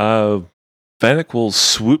 Vanek will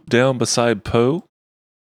swoop down beside Poe,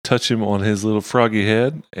 touch him on his little froggy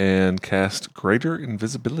head, and cast Greater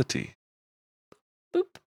Invisibility. Boop.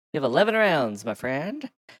 You have 11 rounds, my friend.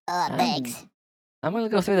 Thanks. I'm going to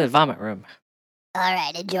go through the vomit room. All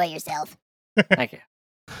right, enjoy yourself. Thank you.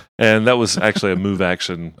 And that was actually a move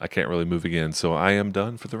action. I can't really move again, so I am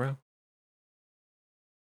done for the round.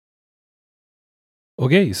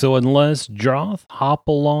 Okay, so unless Droth,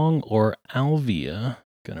 Hopalong, or Alvia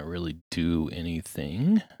gonna really do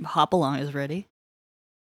anything, Hopalong is ready.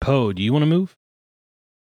 Poe, do you want to move?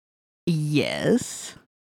 Yes.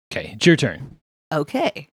 Okay, it's your turn.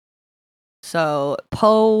 Okay. So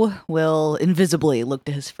Poe will invisibly look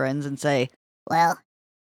to his friends and say, Well,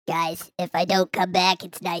 guys, if I don't come back,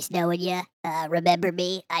 it's nice knowing you. Remember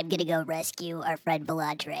me? I'm gonna go rescue our friend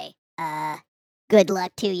Volantre. Good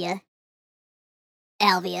luck to you.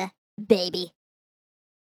 Alvia, baby.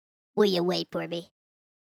 Will you wait for me?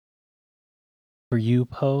 For you,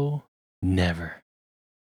 Poe, never.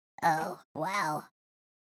 Oh, wow.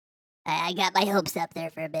 I got my hopes up there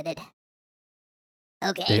for a minute.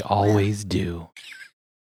 Okay. They always do.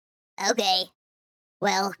 Okay.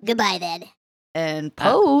 Well, goodbye then. and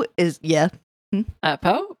Poe is, yeah.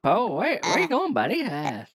 Poe, where you going, buddy?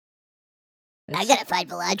 I It's- gotta find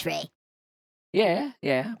Volantre. Yeah,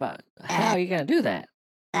 but how are you gonna do that?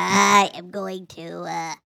 I am going to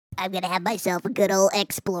I'm gonna have myself a good old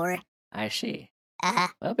explore. I see. Uh,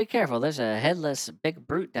 Well, be careful. There's a headless big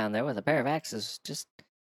brute down there with a pair of axes, just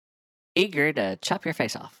eager to chop your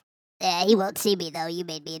face off. he won't see me though. You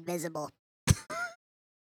made me invisible.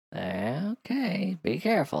 Okay, be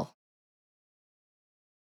careful.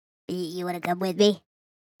 You wanna come with me?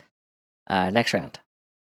 Next round.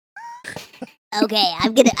 Okay,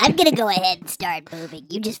 I'm gonna go ahead and start moving.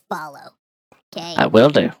 You just follow. Okay. I will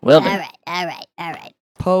do. Will do. All right.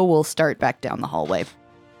 Poe will start back down the hallway.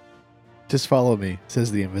 Just follow me,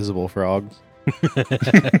 says the invisible frog.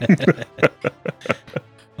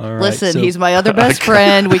 All right, Listen, so- he's my other best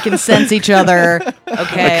friend. We can sense each other. I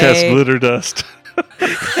cast Okay. glitter dust.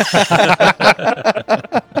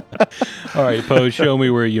 All right, Poe, show me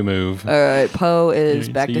where you move. All right, Poe is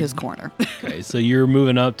Yeah, back so to you- his corner. Okay, so you're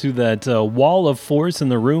moving up to that wall of force in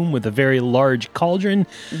the room with a very large cauldron.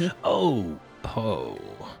 Mhm. Oh, Poe.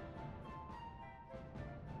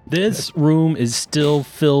 This room is still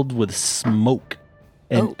filled with smoke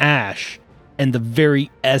and Oh. ash and the very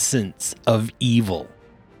essence of evil.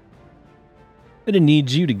 I'm gonna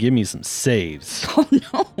need you to give me some saves. Oh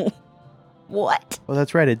no! What? Well,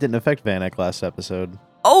 that's right. It didn't affect Vanek last episode.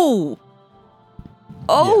 Oh!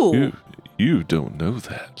 Oh! You don't know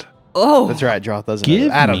that. Oh! That's right. Droth doesn't. Give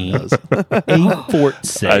know. Adam me does. A fort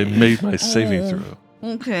save. I made my saving Oh. throw.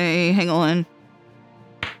 Okay, hang on.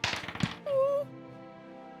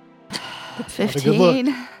 a good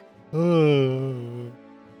 15.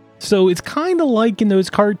 So it's kind of like in those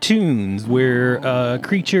cartoons where a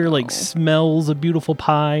creature like smells a beautiful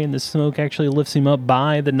pie and the smoke actually lifts him up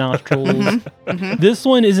by the nostrils. Mhm. This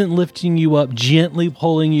one isn't lifting you up, gently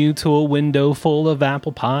pulling you to a window full of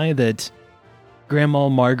apple pie that Grandma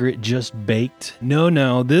Margaret just baked.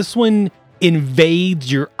 No, this one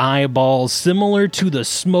invades your eyeballs similar to the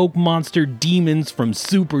smoke monster demons from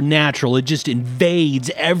Supernatural. It just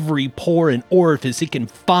invades every pore and orifice it can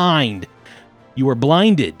find. You are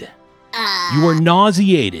blinded. You are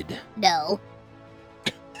nauseated. No.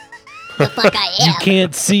 The fuck I am. You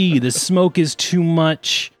can't see. The smoke is too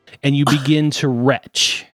much, and you begin to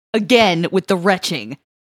retch. Again with the retching.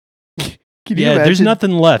 Can you Yeah, there's imagine-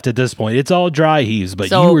 nothing left at this point. It's all dry heaves, but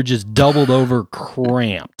So- you were just doubled over,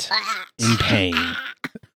 cramped, in pain.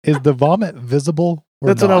 Is the vomit visible? Or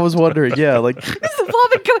That's what I not? was wondering. Yeah, like, Is the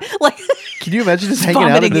vomit coming? Like, can you imagine just It's hanging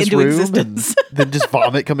out in vomiting this into room existence. and then just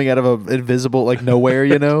vomit coming out of a invisible, like nowhere,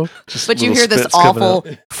 you know? Just but you little hear this spits coming awful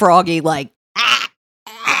out. froggy, like,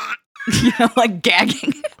 like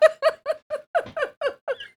gagging.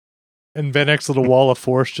 And Venek's little wall of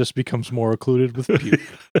force just becomes more occluded with puke.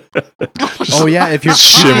 Oh yeah, if you're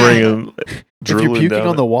shimmering and if drooling you're puking down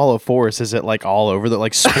on the wall of force, is it like all over the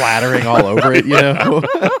like splattering all over it? You know?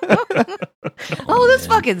 Oh, this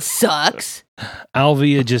man. fucking sucks.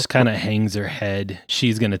 Alvia just kind of hangs her head.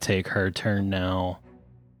 She's going to take her turn now.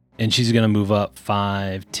 And she's going to move up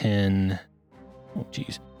 5, 10, oh,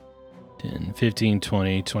 geez, 10, 15,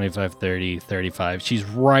 20, 25, 30, 35. She's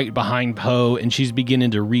right behind Poe, and she's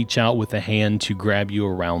beginning to reach out with a hand to grab you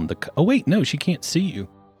around the... Oh, wait, no, she can't see you.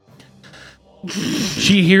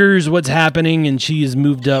 She hears what's happening, and she is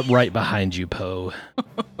moved up right behind you, Poe.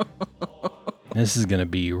 This is going to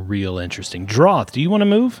be real interesting. Droth, do you want to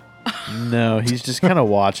move? No, he's just kind of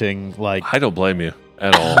watching. Like I don't blame you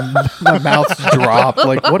at all. my mouth's dropped.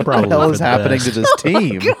 Like what Probably the hell for is the happening best. to this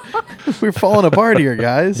team? We're falling apart here,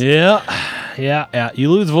 guys. Yeah. You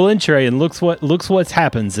lose Valentre, and looks what's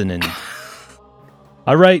happens in it.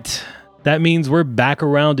 All right, that means we're back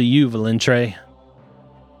around to you, Valentre.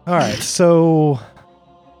 All right, so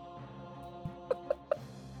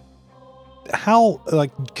how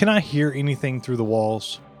can I hear anything through the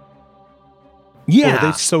walls? Or are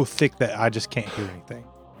they so thick that I just can't hear anything?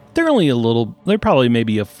 They're only a little. They're probably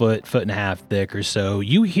maybe a foot and a half thick or so.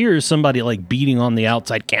 You hear somebody like beating on the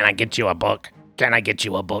outside. Can I get you a book? Can I get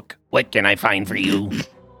you a book? What can I find for you?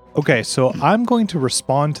 Okay, so I'm going to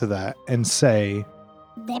respond to that and say,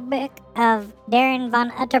 The Book of Darren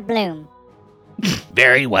von Utterbloom.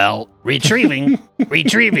 Very well. Retrieving.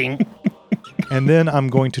 and then I'm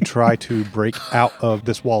going to try to break out of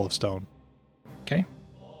this wall of stone. Okay.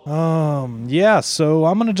 Yeah, so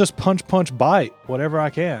I'm going to just punch, bite, whatever I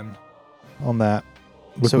can on that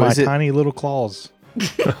with So my is it- tiny little claws.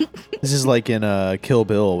 This is like in Kill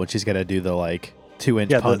Bill when she's got to do the like 2-inch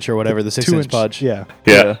Yeah, punch or whatever, the 6-inch 2-inch punch. Yeah.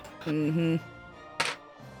 Yeah. Mm-hmm.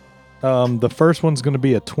 The first one's going to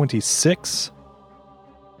be a 26.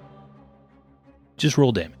 Just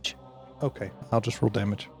roll damage. Okay, I'll just roll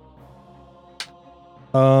damage.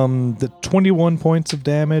 The 21 points of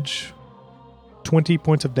damage, 20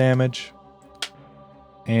 points of damage,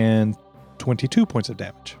 and 22 points of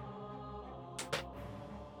damage.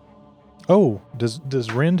 Oh, does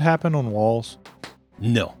rend happen on walls?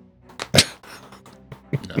 No.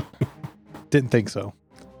 No. Didn't think so.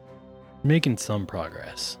 Making some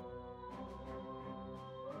progress.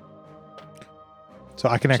 So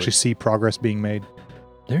I can actually see progress being made.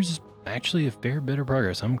 There's actually a fair bit of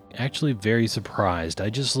progress. I'm actually very surprised. I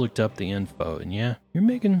just looked up the info, and yeah, you're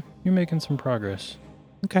making some progress.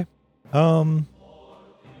 Okay.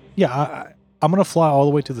 Yeah, I'm gonna fly all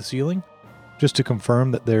the way to the ceiling, just to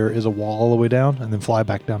confirm that there is a wall all the way down, and then fly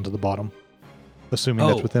back down to the bottom, assuming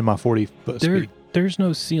that's Oh. within my 40-foot speed. There's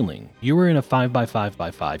no ceiling. You were in a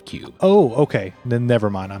 5x5x5 cube. Oh, okay. Then never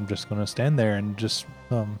mind. I'm just gonna stand there and just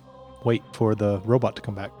wait for the robot to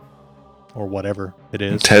come back, or whatever it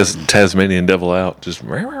is. Tasmanian devil out. Just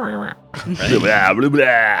blah, blah,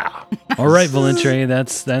 blah. All right, Valentre,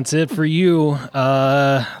 that's it for you.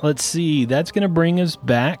 Let's see. That's gonna bring us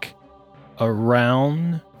back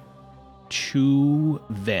around to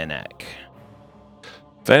Vanek.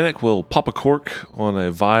 Vanek will pop a cork on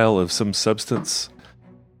a vial of some substance,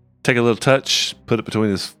 take a little touch, put it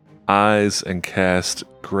between his eyes, and cast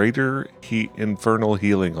Greater Infernal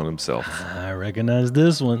Healing on himself. I recognize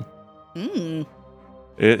this one.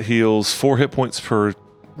 It heals 4 hit points per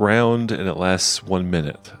round, and it lasts 1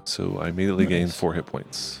 minute. So I immediately gain 4 hit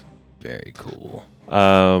points. Very cool.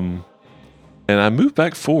 And I move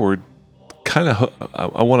back forward. Kind of,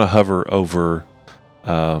 I want to hover over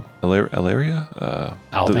Alaria?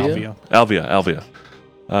 Alvia.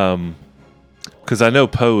 Because I know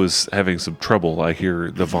Poe is having some trouble. I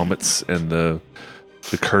hear the vomits and the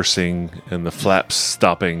cursing and the flaps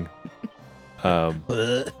stopping. So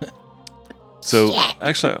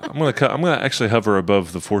actually, I'm gonna actually hover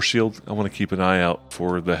above the force shield. I want to keep an eye out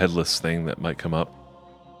for the headless thing that might come up.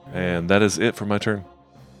 And that is it for my turn.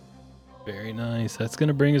 Very nice. That's going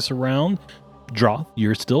to bring us around. Droth,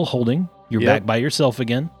 you're still holding. You're Yep. back by yourself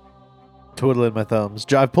again. Twiddling my thumbs.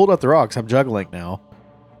 I've pulled out the rocks. I'm juggling now.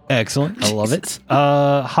 Excellent. I love it.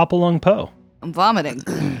 Hop along, Poe. I'm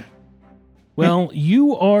vomiting. Well,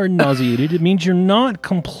 you are nauseated. It means you're not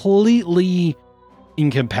completely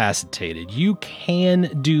incapacitated. You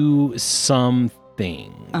can do some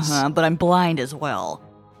things. But I'm blind as well.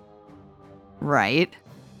 Right?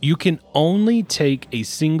 You can only take a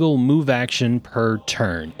single move action per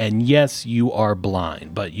turn. And yes, you are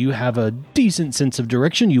blind, but you have a decent sense of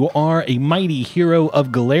direction. You are a mighty hero of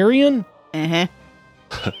Galarian. Uh-huh.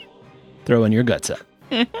 Throw in your guts up.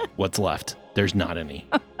 What's left? There's not any.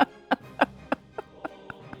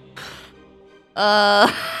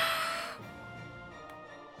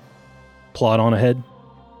 Plot on ahead.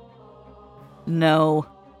 No.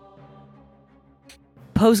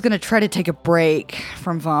 Poe's gonna try to take a break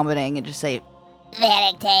from vomiting and just say,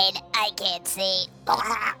 Vanactane, I can't see.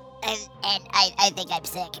 And I think I'm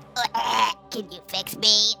sick. Can you fix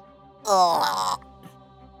me?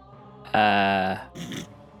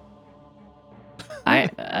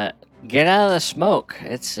 Get out of the smoke.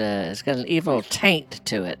 It's got an evil taint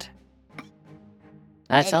to it.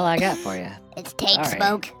 That's all I got for you. It's taint Sorry.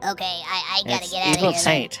 smoke? Okay, I gotta It's get out evil of here.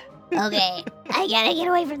 taint. Okay, I gotta get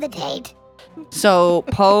away from the taint. So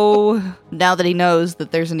Poe, now that he knows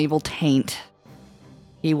that there's an evil taint,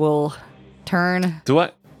 he will turn Do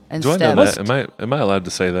I and know step. that? Am I allowed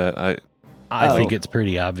to say that? I think it's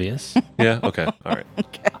pretty obvious. Yeah. Okay. All right.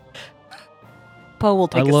 Poe will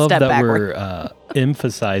I take a love step that backward. we're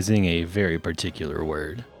emphasizing a very particular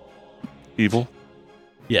word. Evil.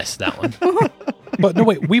 Yes, that one. But no,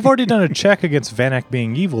 wait. We've already done a check against Vanek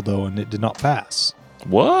being evil, though, and it did not pass.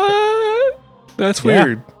 What? That's Yeah.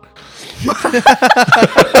 weird.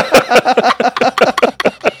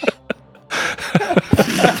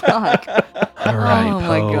 Fuck. All right, Oh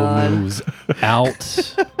my Poe God. moves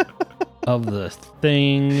out of the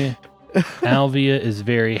thing. Alvia is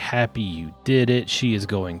very happy you did it. She is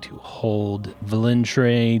going to hold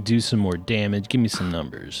Valentre, do some more damage. Give me some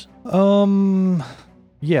numbers.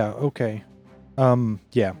 Yeah, okay.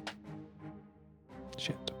 Yeah.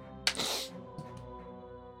 Shit.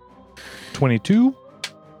 22,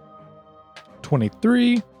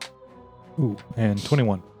 23, and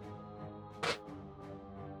 21.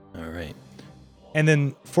 All right. And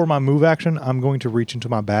then for my move action, I'm going to reach into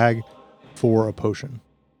my bag for a potion.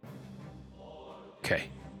 Okay.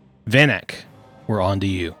 Vanek, we're on to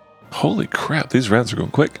you. Holy crap! These rounds are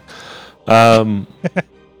going quick. I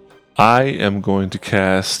am going to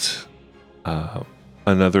cast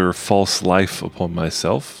another false life upon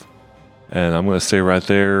myself, and I'm going to stay right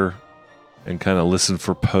there and kind of listen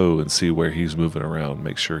for Poe and see where he's moving around,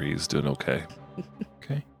 make sure he's doing okay.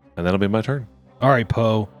 Okay. And that'll be my turn. All right,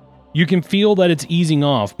 Poe. You can feel that it's easing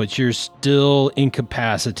off, but you're still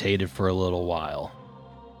incapacitated for a little while.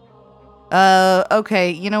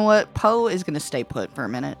 Okay, you know what? Poe is gonna stay put for a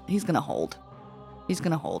minute. He's gonna hold. He's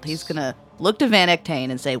gonna look to Van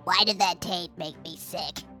Ectane and say, Why did that tape make me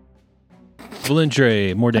sick?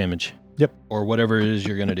 Valentre, more damage. Yep. Or whatever it is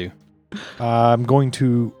you're going to do. I'm going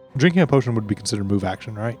to... Drinking a potion would be considered move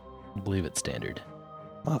action, right? I believe it's standard.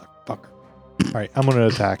 Motherfucker. All right, I'm going to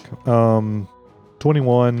attack.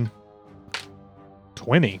 21.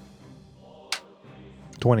 20.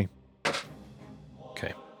 20.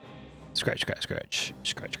 Okay. Scratch.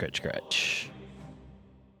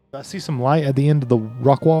 Do I see some light at the end of the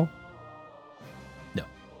rock wall? No.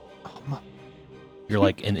 Oh, my. You're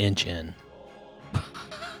like an inch in.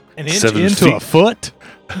 An inch 7 into feet. a foot?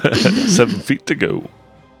 7 feet to go.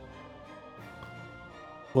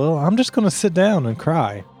 Well, I'm just going to sit down and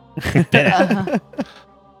cry.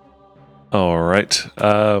 All right.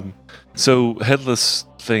 So headless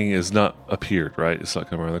thing is not appeared, right? It's not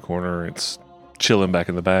coming around the corner. It's chilling back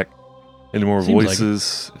in the back. Any more Seems like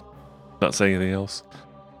voices? Not saying anything else.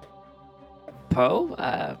 Poe,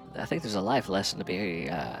 I think there's a life lesson to be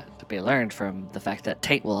learned from the fact that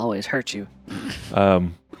Tate will always hurt you.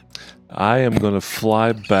 I am going to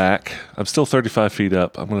fly back. I'm still 35 feet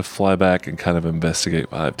up. I'm going to fly back and kind of investigate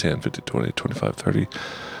 5, 10, 15, 20, 25, 30.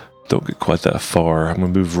 Don't get quite that far. I'm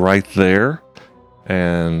going to move right there.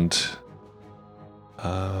 And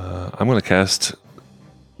I'm going to cast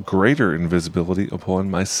greater invisibility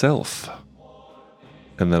upon myself.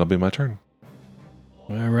 And that'll be my turn.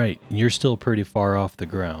 All right. You're still pretty far off the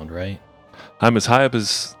ground, right? I'm as high up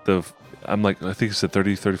as I'm like, I think you said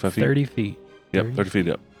 30, 35 feet. 30 feet. Yep, 30 feet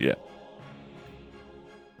up. Yeah.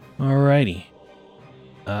 Alrighty.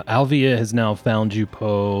 Alvia has now found you,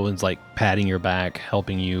 Poe, and is like patting your back,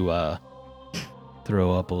 helping you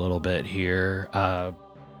throw up a little bit here.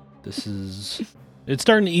 It's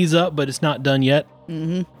starting to ease up, but it's not done yet.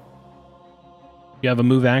 Mm-hmm. You have a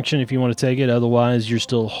move action if you want to take it. Otherwise, you're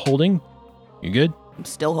still holding. You good? I'm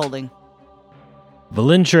still holding.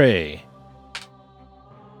 Valentre.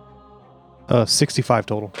 65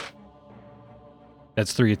 total.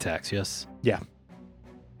 That's 3 attacks, yes? Yeah.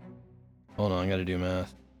 Hold on, I got to do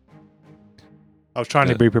math. I was trying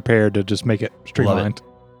to be prepared to just make it streamlined.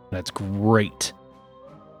 That's great.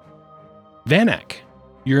 Vanak,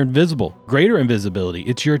 you're invisible. Greater invisibility.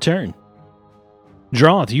 It's your turn.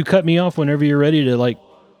 Droth, you cut me off whenever you're ready to,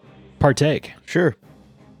 partake. Sure.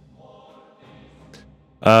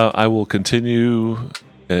 I will continue.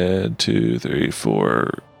 1, 2, 3,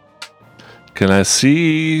 4. Can I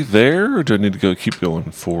see there, or do I need to keep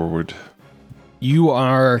going forward? You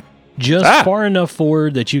are just far enough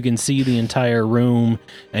forward that you can see the entire room,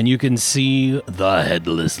 and you can see the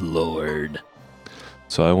Headless Lord.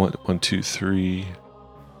 So I want 1, 2, 3.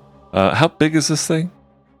 How big is this thing?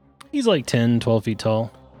 He's like 10, 12 feet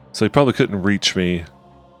tall. So he probably couldn't reach me,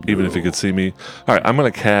 even if he could see me. All right, I'm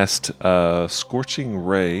going to cast Scorching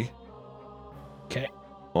Ray. Okay.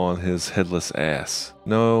 On his headless ass.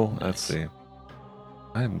 No, let's see.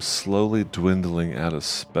 I am slowly dwindling out of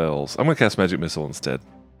spells. I'm going to cast Magic Missile instead.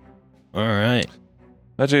 All right.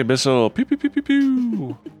 Magic Missile. Pew, pew, pew, pew,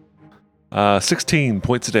 pew. 16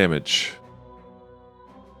 points of damage.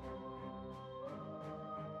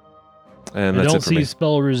 And I that's don't it for see me.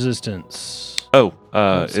 spell resistance. Oh,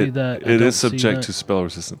 don't see that. I it don't is see subject that. to spell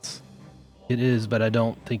resistance. It is, but I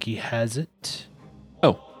don't think he has it.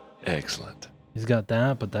 Oh, excellent. He's got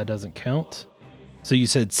that, but that doesn't count. So you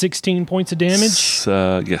said 16 points of damage?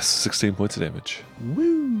 Yes, 16 points of damage.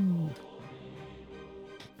 Woo!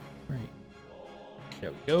 Right.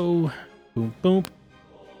 There we go. Boom, boom.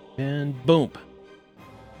 And boom.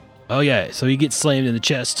 Oh, yeah. So he gets slammed in the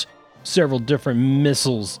chest. Several different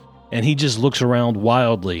missiles. And he just looks around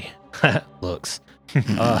wildly. Looks.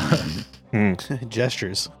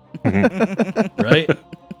 Gestures. Right?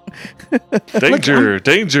 Danger,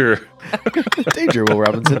 danger. Danger, Will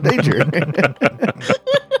Robinson. Danger.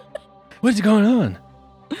 What's going on?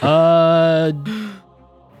 All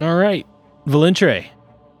right. Valentre.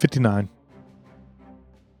 59.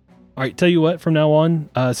 All right, tell you what, from now on,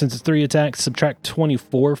 since it's 3 attacks, subtract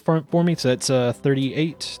 24 for me. So that's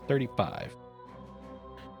 38, 35.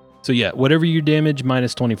 So yeah, whatever you damage,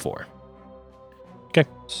 minus 24. Okay.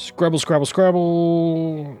 Scrabble, scrabble,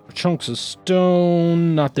 scrabble. Chunks of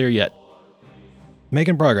stone. Not there yet.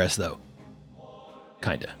 Making progress, though.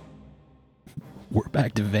 Kinda. We're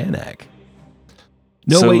back to Vanak.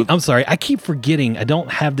 No, So- wait, I'm sorry. I keep forgetting I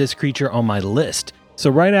don't have this creature on my list.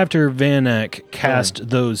 So right after Vanak cast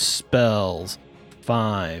those spells,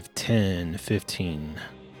 5, 10, 15,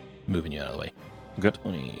 moving you out of the way. Okay.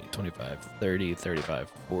 20, 25, 30,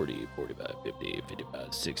 35, 40, 45, 50,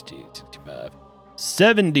 55, 60, 65,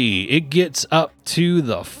 70. It gets up to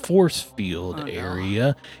the force field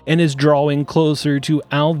area and is drawing closer to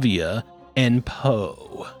Alvia and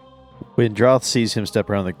Poe. When Droth sees him step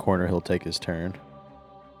around the corner, he'll take his turn.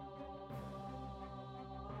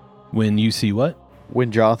 When you see what?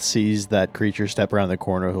 When Droth sees that creature step around the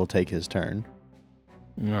corner, he'll take his turn.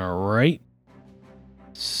 All right.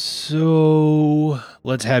 So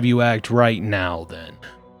let's have you act right now then.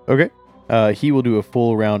 Okay. He will do a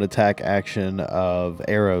full round attack action of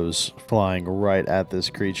arrows flying right at this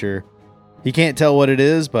creature. He can't tell what it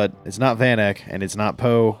is, but it's not Vanek, and it's not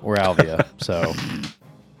Poe or Alvia. So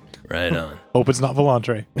Right on. Hope it's not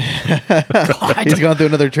Volantre. he's gone through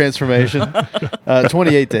another transformation.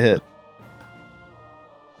 28 to hit.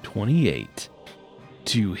 28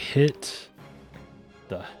 to hit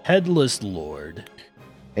the Headless Lord.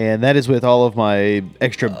 And that is with all of my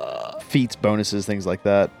extra feats, bonuses, things like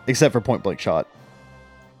that, except for point blank shot.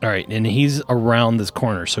 All right, and he's around this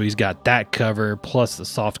corner, so he's got that cover plus the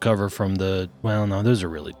soft cover from the... Well, no, those are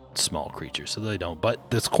really small creatures, so they don't. But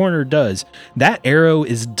this corner does. That arrow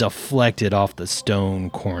is deflected off the stone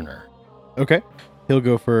corner. Okay. He'll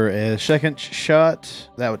go for a second shot.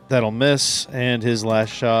 That'll miss. And his last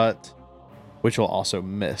shot, which will also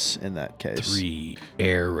miss in that case. 3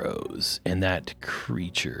 arrows, and that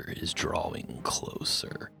creature is drawing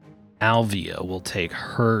closer. Alvia will take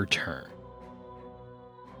her turn.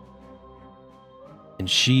 And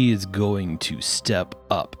she is going to step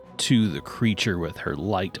up to the creature with her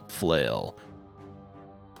light flail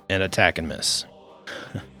and attack and miss.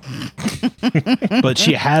 But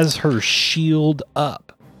she has her shield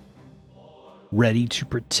up, ready to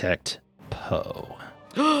protect Poe.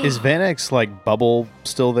 Is Vanek's like bubble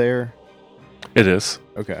still there? It is.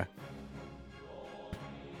 Okay.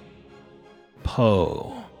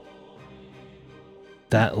 Poe.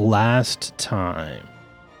 That last time.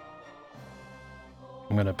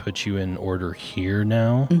 I'm going to put you in order here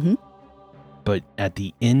now. Mhm. But at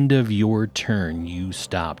the end of your turn, you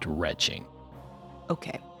stopped retching.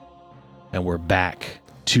 Okay. And we're back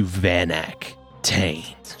to Vanek Tane.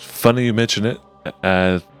 Funny you mention it.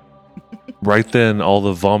 Right then, all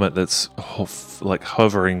the vomit that's like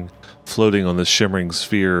hovering, floating on this shimmering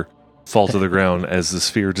sphere fall to the ground as the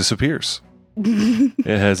sphere disappears. It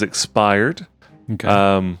has expired. Okay.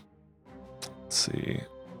 Let's see.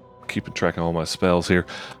 Keeping track of all my spells here.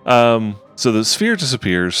 So the sphere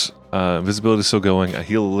disappears. Invisibility is still going. I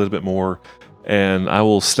heal a little bit more, and I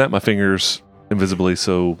will snap my fingers invisibly.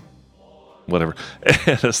 So, whatever.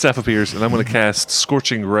 And a staff appears, and I'm going to cast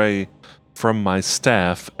Scorching Ray from my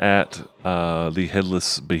staff at the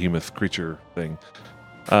headless behemoth creature thing.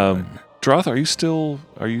 Droth, are you still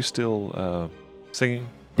singing?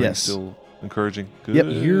 Are Yes. You still encouraging? Good. Yep.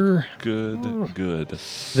 You're Good.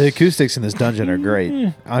 The acoustics in this dungeon are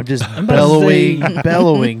great. I'm just I'm about to say-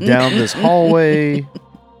 bellowing down this hallway.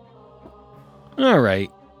 all right.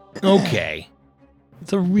 Okay.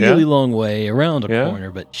 It's a really Yeah? long way around a Yeah? corner,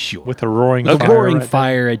 but sure. With a roaring a fire. roaring right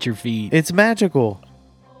fire at your feet. It's magical.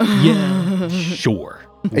 Yeah, sure.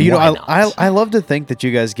 You know, Why I not? I love to think that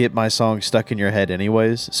you guys get my song stuck in your head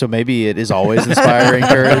anyways, so maybe it is always inspiring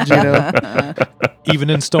courage, you know? there. Even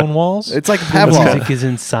in stone walls. It's like The Pavlov. music is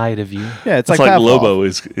inside of you. Yeah, it's It's like like Pavlov. Lobo.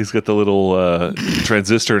 He's got the little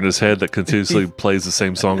transistor in his head that continuously plays the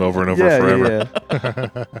same song over and over forever.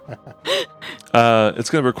 Yeah. It's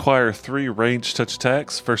going to require 3 ranged touch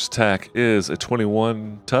attacks. First attack is a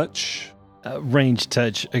 21 touch. Range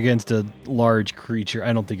touch against a large creature.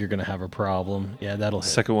 I don't think you're going to have a problem. Yeah, that'll hit.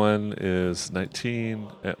 Second one is 19.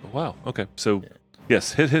 Wow. Okay. So,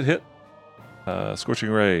 yes, hit. Scorching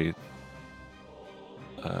Ray.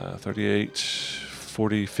 38,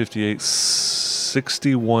 40, 58,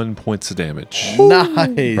 61 points of damage.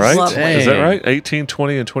 Nice. Right? Lovely. Is that Dang. right? 18,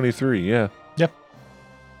 20, and 23. Yeah.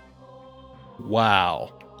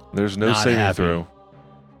 Wow. There's no Not saving happy. throw.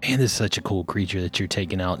 Man, this is such a cool creature that you're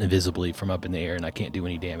taking out invisibly from up in the air, and I can't do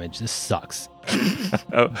any damage. This sucks.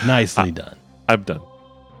 Oh, Nicely done. I'm done.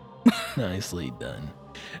 Nicely done.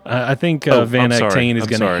 I think Oh, Van I'm sorry. Actane is I'm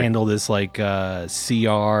going to sorry. handle this like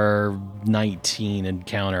CR 19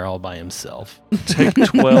 encounter all by himself. Take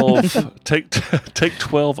 12. take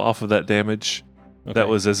 12 off of that damage. Okay. That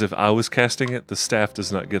was as if I was casting it. The staff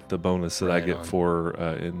does not get the bonus that I Right get on. for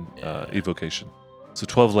Yeah. evocation. So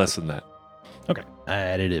 12 less than that. Okay. I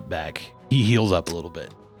added it back. He heals up a little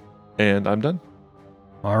bit. And I'm done.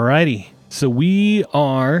 Alrighty. So we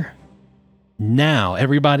are now.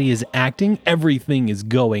 Everybody is acting. Everything is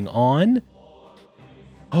going on.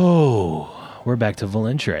 Oh, we're back to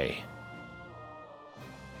Valentre.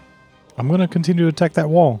 I'm going to continue to attack that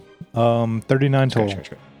wall. 39 total.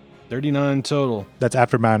 Sure. 39 total. That's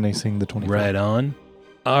after minusing the 24. Right on.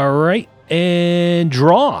 All right. And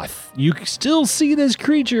Droth, you can still see this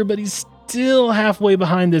creature, but he's still halfway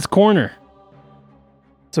behind this corner.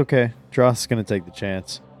 It's okay. Droth's going to take the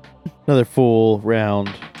chance. Another full round.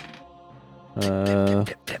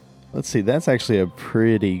 Let's see. That's actually a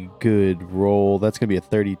pretty good roll. That's going to be a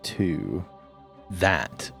 32.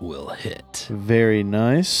 That will hit. Very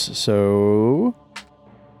nice. So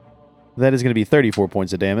that is going to be 34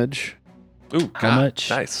 points of damage. Ooh, How God, much?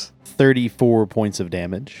 Nice. 34 points of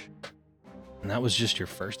damage. And that was just your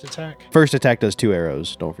first attack? First attack does 2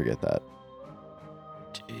 arrows. Don't forget that.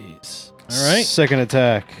 Jeez. All right. Second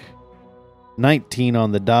attack. 19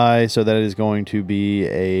 on the die, so that is going to be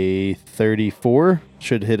a 34.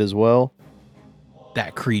 Should hit as well.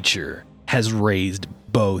 That creature has raised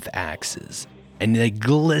both axes, and they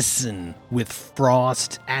glisten with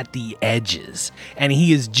frost at the edges. And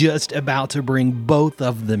he is just about to bring both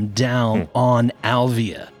of them down on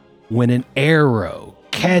Alvia when an arrow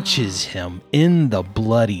catches him in the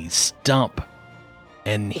bloody stump,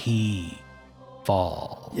 and he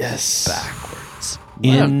falls backwards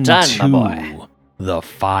Well into done, my boy. the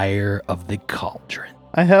fire of the cauldron.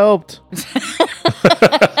 I helped.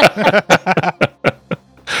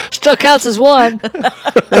 Still counts as one.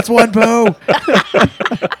 That's one bow.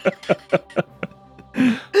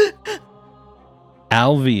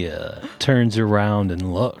 Alvia turns around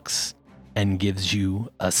and looks and gives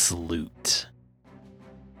you a salute.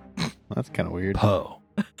 That's kind of weird. Poe,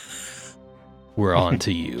 we're on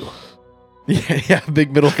to you. Yeah,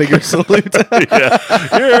 big middle finger salute.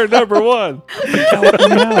 Yeah, you're number one.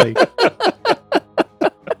 Alley.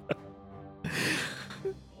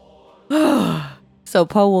 So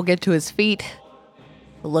Poe will get to his feet.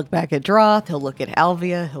 He'll look back at Droth. He'll look at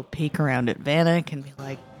Alvia. He'll peek around at Vanek and be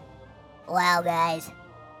like, Wow, guys.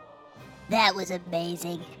 That was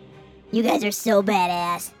amazing. You guys are so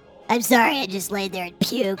badass. I'm sorry I just laid there and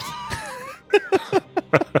puked.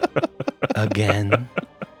 Again.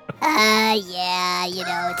 Yeah,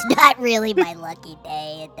 it's not really my lucky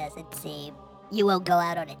day, it doesn't seem. You won't go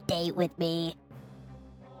out on a date with me.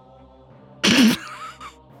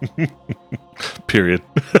 Period.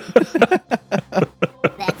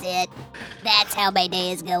 That's it. That's how my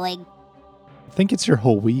day is going. I think it's your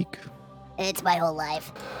whole week. It's my whole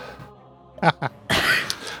life.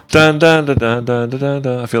 Dun dun dun dun dun dun dun.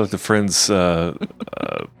 Dun. I feel like the Friends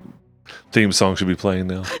theme song should be playing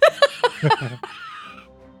now.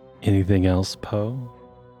 Anything else, Poe?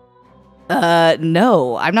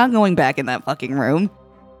 no, I'm not going back in that fucking room.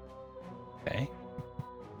 Okay.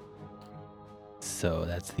 So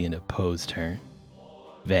that's the end of Poe's turn.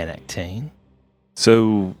 Van Actane.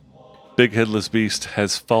 So, Big Headless Beast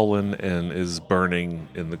has fallen and is burning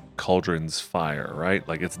in the cauldron's fire, right?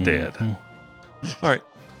 Like it's dead. Mhm. All right.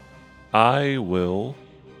 I will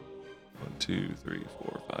 1, 2, 3,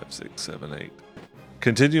 4, 5, 6, 7, 8.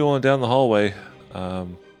 Continue on down the hallway.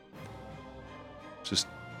 Just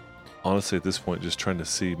honestly at this point, just trying to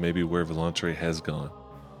see maybe where Volantre has gone.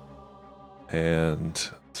 And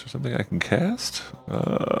is there something I can cast?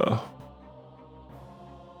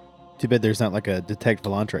 Too bad there's not like a detect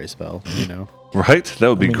Volantre spell, Right? That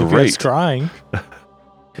would be If you guys great. scrying.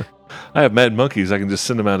 I have mad monkeys. I can just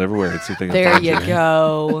send them out everywhere and see if they can There find you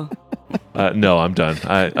go. No, I'm done.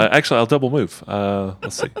 Actually, I'll double move.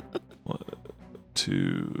 Let's see. 1,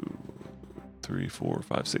 2, 3, 4,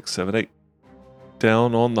 5, 6, 7, 8.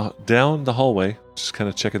 Down the hallway, just kind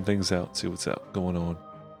of checking things out, see what's going on.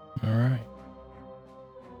 All right.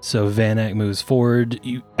 So Vanek moves forward.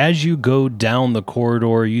 As you go down the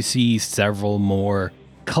corridor, you see several more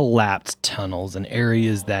collapsed tunnels and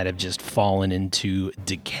areas that have just fallen into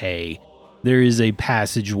decay. There is a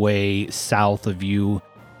passageway south of you,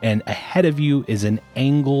 and ahead of you is an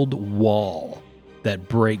angled wall that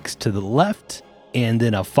breaks to the left, and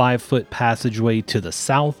then a 5-foot passageway to the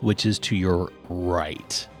south, which is to your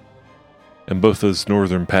right. And both those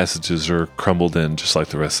northern passages are crumbled in, just like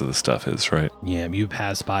the rest of the stuff is, right? Yeah, you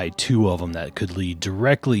pass by 2 of them that could lead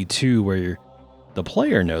directly to where the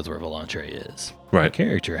player knows where Volantre is. Right. The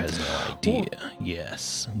character has no idea.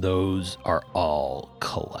 Yes, those are all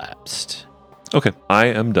collapsed. Okay, I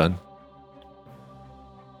am done.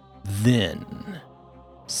 Then,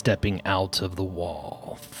 stepping out of the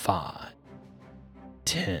wall, 5,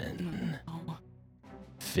 10,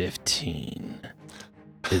 15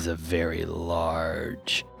 is a very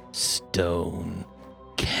large stone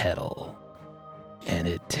kettle, and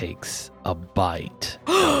it takes a bite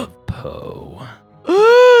of Poe.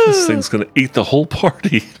 This thing's gonna eat the whole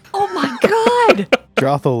party. Oh my god!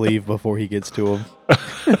 Droth will leave before he gets to him.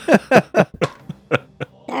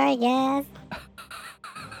 Sorry, guys.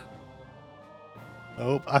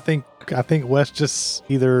 Oh, I think Wes just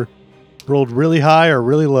either rolled really high or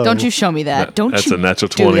really low. Don't you show me that. Don't That's you a natural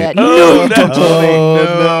do 20. that. Oh, No.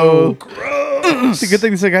 natural 20. no. It's a good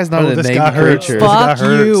thing this guy's not a this named guy hurts. creature. This guy Fuck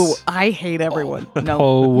you. hurts. I hate everyone. No.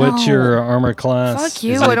 Oh, what's No. your armor class? Fuck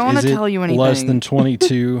you, Is I don't wanna is it tell you Less anything. than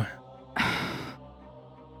 22.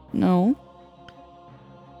 No.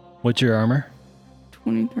 What's your armor?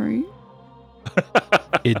 23.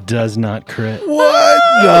 It does not crit. What?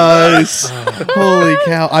 Nice. Holy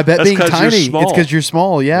cow. I bet That's being 'cause you're tiny. small. It's because you're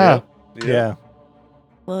small. Yeah. Yeah.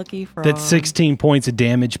 Lucky frog. That's 16 points of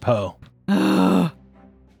damage, Poe. Ugh.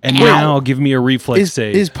 And Wow. now give me a reflex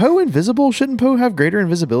save. Is Poe invisible? Shouldn't Poe have greater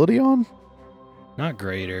invisibility on? Not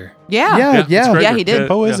greater. Yeah. Yeah, it's yeah. greater. Yeah, he did.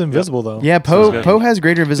 Poe is invisible though. Yeah, So Poe it's Poe has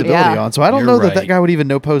greater invisibility Yeah. on, so I don't You're know that right. guy would even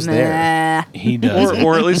know Poe's there. Nah. He does.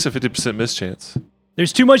 Or at least a 50% mischance.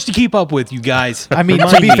 There's too much to keep up with, you guys. I mean, to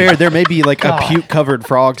Remind be me. fair, there may be like a God. puke-covered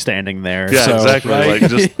frog standing there. Yeah, so, exactly. right? Like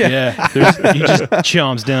just Yeah, he just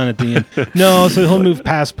chomps down at the end. No, so he'll move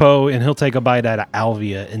past Poe and he'll take a bite out of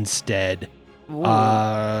Alvia instead.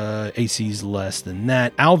 AC's less than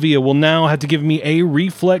that. Alvia will now have to give me a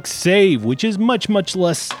reflex save, which is much, much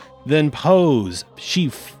less than Poe's. She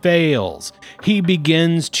fails. He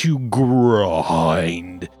begins to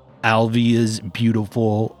grind Alvia's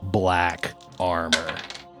beautiful black armor.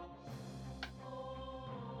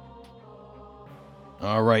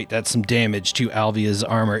 All right, that's some damage to Alvia's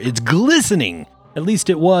armor. It's glistening. At least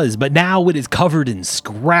it was, but now it is covered in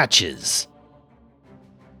scratches.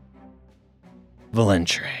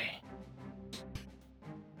 Valentre.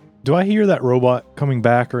 Do I hear that robot coming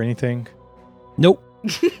back or anything? Nope.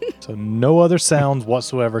 So no other sounds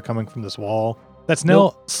whatsoever coming from this wall. That's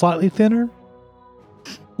now slightly thinner.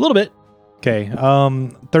 A little bit. Okay.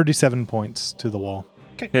 37 points to the wall.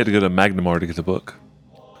 he had to go to Magnamar to get the book.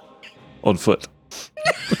 On foot.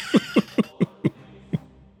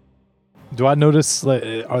 Do I notice?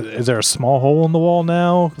 Is there a small hole in the wall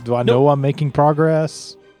now? Do I know I'm making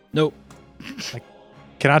progress? Nope.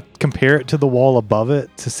 Can I compare it to the wall above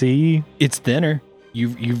it to see? It's thinner.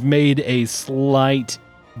 You've made a slight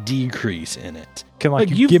decrease in it. Can like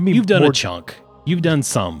Like, you give me you've done more, a chunk. You've done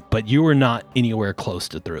some, but you are not anywhere close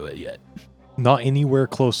to through it yet. not anywhere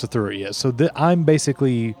close to through it yet. So I'm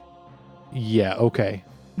basically, yeah, okay.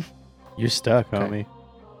 You're stuck, Okay.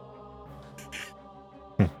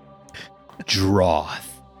 homie.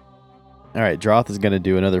 Droth. All right, Droth is going to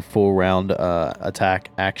do another full round attack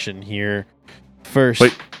action here. First,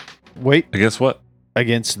 wait, I guess what?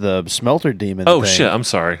 against the smelter demon. Oh thing. shit! I'm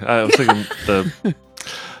sorry. I was thinking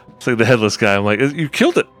the headless guy. I'm like, you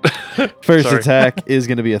killed it. First Sorry. attack is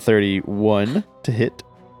going to be a 31 to hit.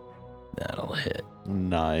 That'll hit.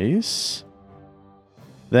 Nice.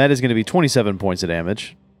 That is going to be 27 points of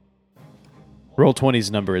damage. Roll 20's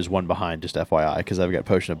number is one behind, just FYI, because I've got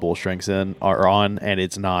Potion of Bull Strengths on, and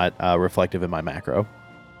it's not reflective in my macro.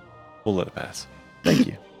 We'll let it pass. Thank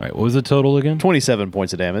you. All right, what was the total again? 27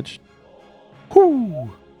 points of damage.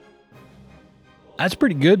 Whew. That's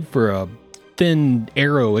pretty good for a thin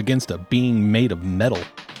arrow against a being made of metal.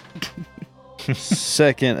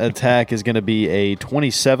 Second attack is going to be a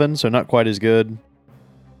 27, so not quite as good.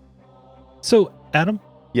 So, Adam,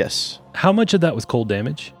 Yes. how much of that was cold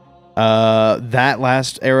damage? That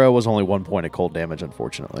last arrow was only 1 point of cold damage,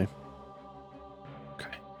 unfortunately.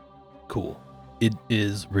 Okay. Cool. It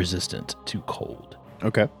is resistant to cold.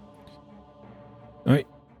 Okay. All right.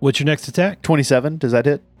 What's your next attack? 27, does that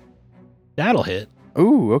hit? That'll hit.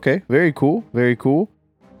 Ooh, okay. Very cool. Very cool.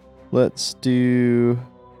 Let's do...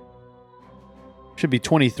 Should be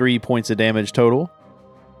 23 points of damage total.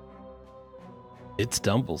 It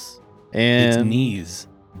stumbles. Its And knees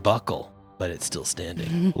buckle, but it's still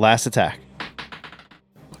standing. last attack.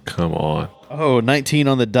 Come on. Oh, 19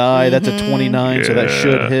 on the die. That's a 29, so that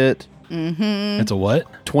should Yeah. hit. Mm-hmm. That's a what?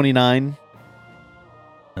 29,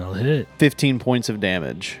 That'll hit. 15 points of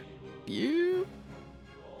damage.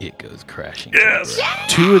 It goes crashing. Yes! To the ground.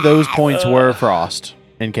 2 of those points were frost,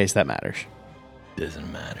 in case that matters.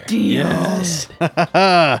 Doesn't matter. Damn. Yes.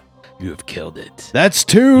 That's You have killed it.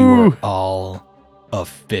 2. You are all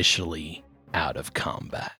officially out of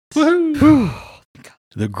combat.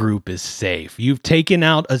 The group is safe. You've taken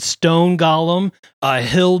out a stone golem, a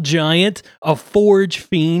hill giant, a forge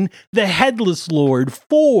fiend, the headless lord,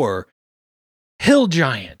 4, hill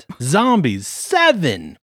giant, zombies,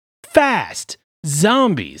 7, fast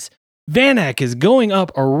zombies. Vanek is going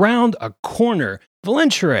up around a corner.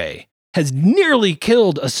 Valentre has nearly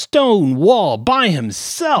killed a stone wall by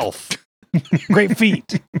himself. Great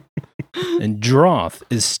feat. And Droth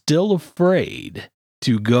is still afraid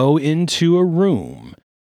to go into a room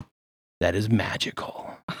that is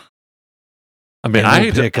magical. I mean, And I we'll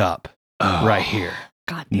hate to, pick up Oh. right here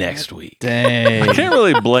God damn next it. week. Dang. I can't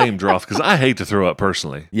really blame Droth because I hate to throw up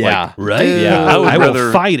personally. Yeah. Right? Dude. Yeah. I would I will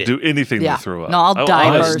rather fight it. do anything Yeah. than throw up. No, I'll die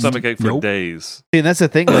I'll have first. stomachache for Nope. days. And that's the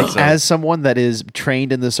thing. Like, So- as someone that is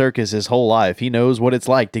trained in the circus his whole life, he knows what it's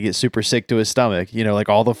like to get super sick to his stomach. You know, like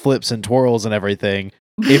all the flips and twirls and everything.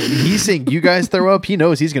 If he's seeing you guys throw up, he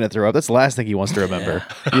knows he's going to throw up. That's the last thing he wants to remember.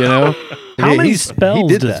 You know? How Yeah, many he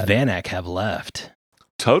spells did does that. Vanak have left?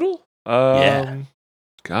 Total? Yeah.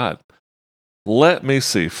 God. Let me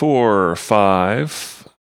see. 4, 5,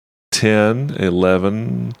 10,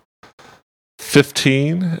 11,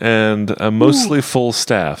 15, and a mostly full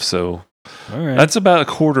staff. So All right. that's about a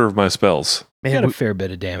quarter of my spells. We Man, got a fair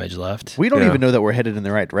bit of damage left. we don't Yeah. even know that we're headed in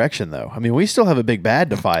the right direction, though. I mean, we still have a big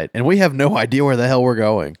bad to fight, and we have no idea where the hell we're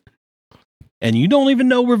going. And you don't even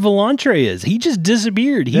know where Volantre is. He just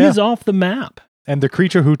disappeared. He Yeah. is off the map. And the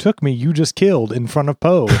creature who took me, you just killed in front of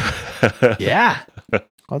Poe. Yeah.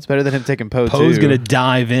 Well, it's better than him taking Poe, Poe's too. going to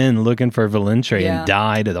dive in looking for Volantre Yeah. and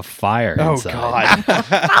die to the fire Oh, inside. God.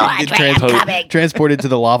 I Get am coming. transported to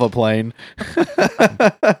the lava plane.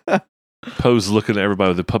 Poe's looking at everybody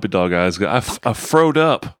with the puppy dog eyes. I froed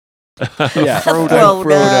up. Yeah. Frodo.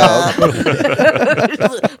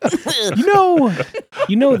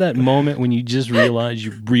 You know that moment when you just realize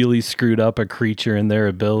you really screwed up a creature and their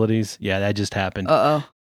abilities? Yeah, that just happened. Uh-oh.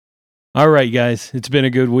 All right, guys. It's been a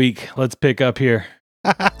good week. Let's pick up here.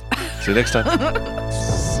 See you next time.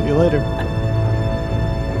 See you later.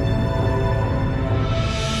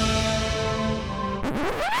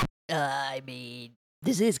 I mean,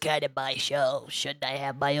 this is kind of my show. Shouldn't I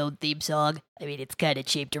have my own theme song? I mean, it's kind of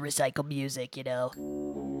cheap to recycle music, you know?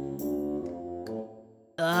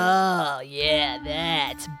 Oh, yeah,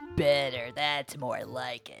 that's better. That's more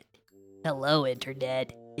like it. Hello,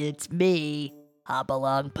 Internet. It's me,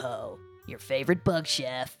 Hopalong Poe, your favorite bug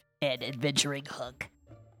chef and adventuring hunk.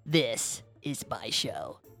 This is my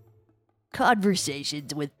show.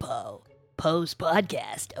 Conversations with Poe, Poe's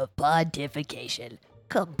podcast of pontification.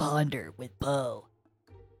 Come ponder with Poe.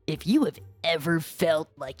 If you have ever felt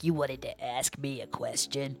like you wanted to ask me a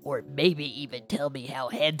question, or maybe even tell me how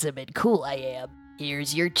handsome and cool I am,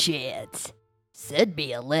 here's your chance. Send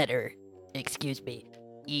me a letter,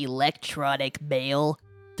 electronic mail,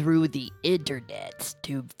 through the internets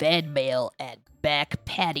to fanmail at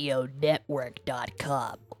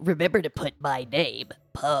backpationetwork.com. Remember to put my name,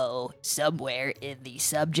 Poe, somewhere in the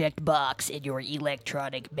subject box in your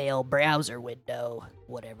electronic mail browser window,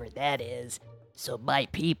 whatever that is, so my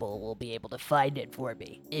people will be able to find it for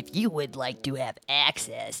me. If you would like to have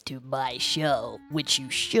access to my show, which you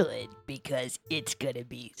should because it's gonna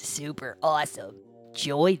be super awesome,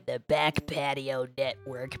 join the Back Patio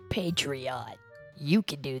Network Patreon. You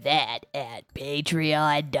can do that at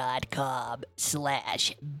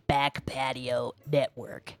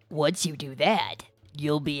patreon.com/backpationetwork. Once you do that,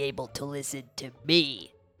 you'll be able to listen to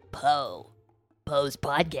me, Poe. Poe's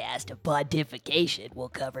podcast of pontification will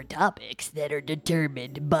cover topics that are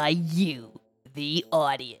determined by you, the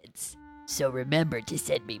audience. So remember to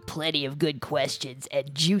send me plenty of good questions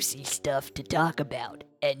and juicy stuff to talk about.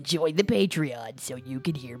 And join the Patreon so you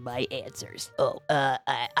can hear my answers.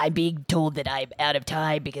 I'm being told that I'm out of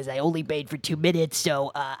time because I only made for 2 minutes,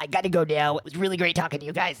 so I gotta go now. It was really great talking to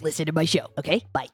you guys. Listen to my show, okay? Bye.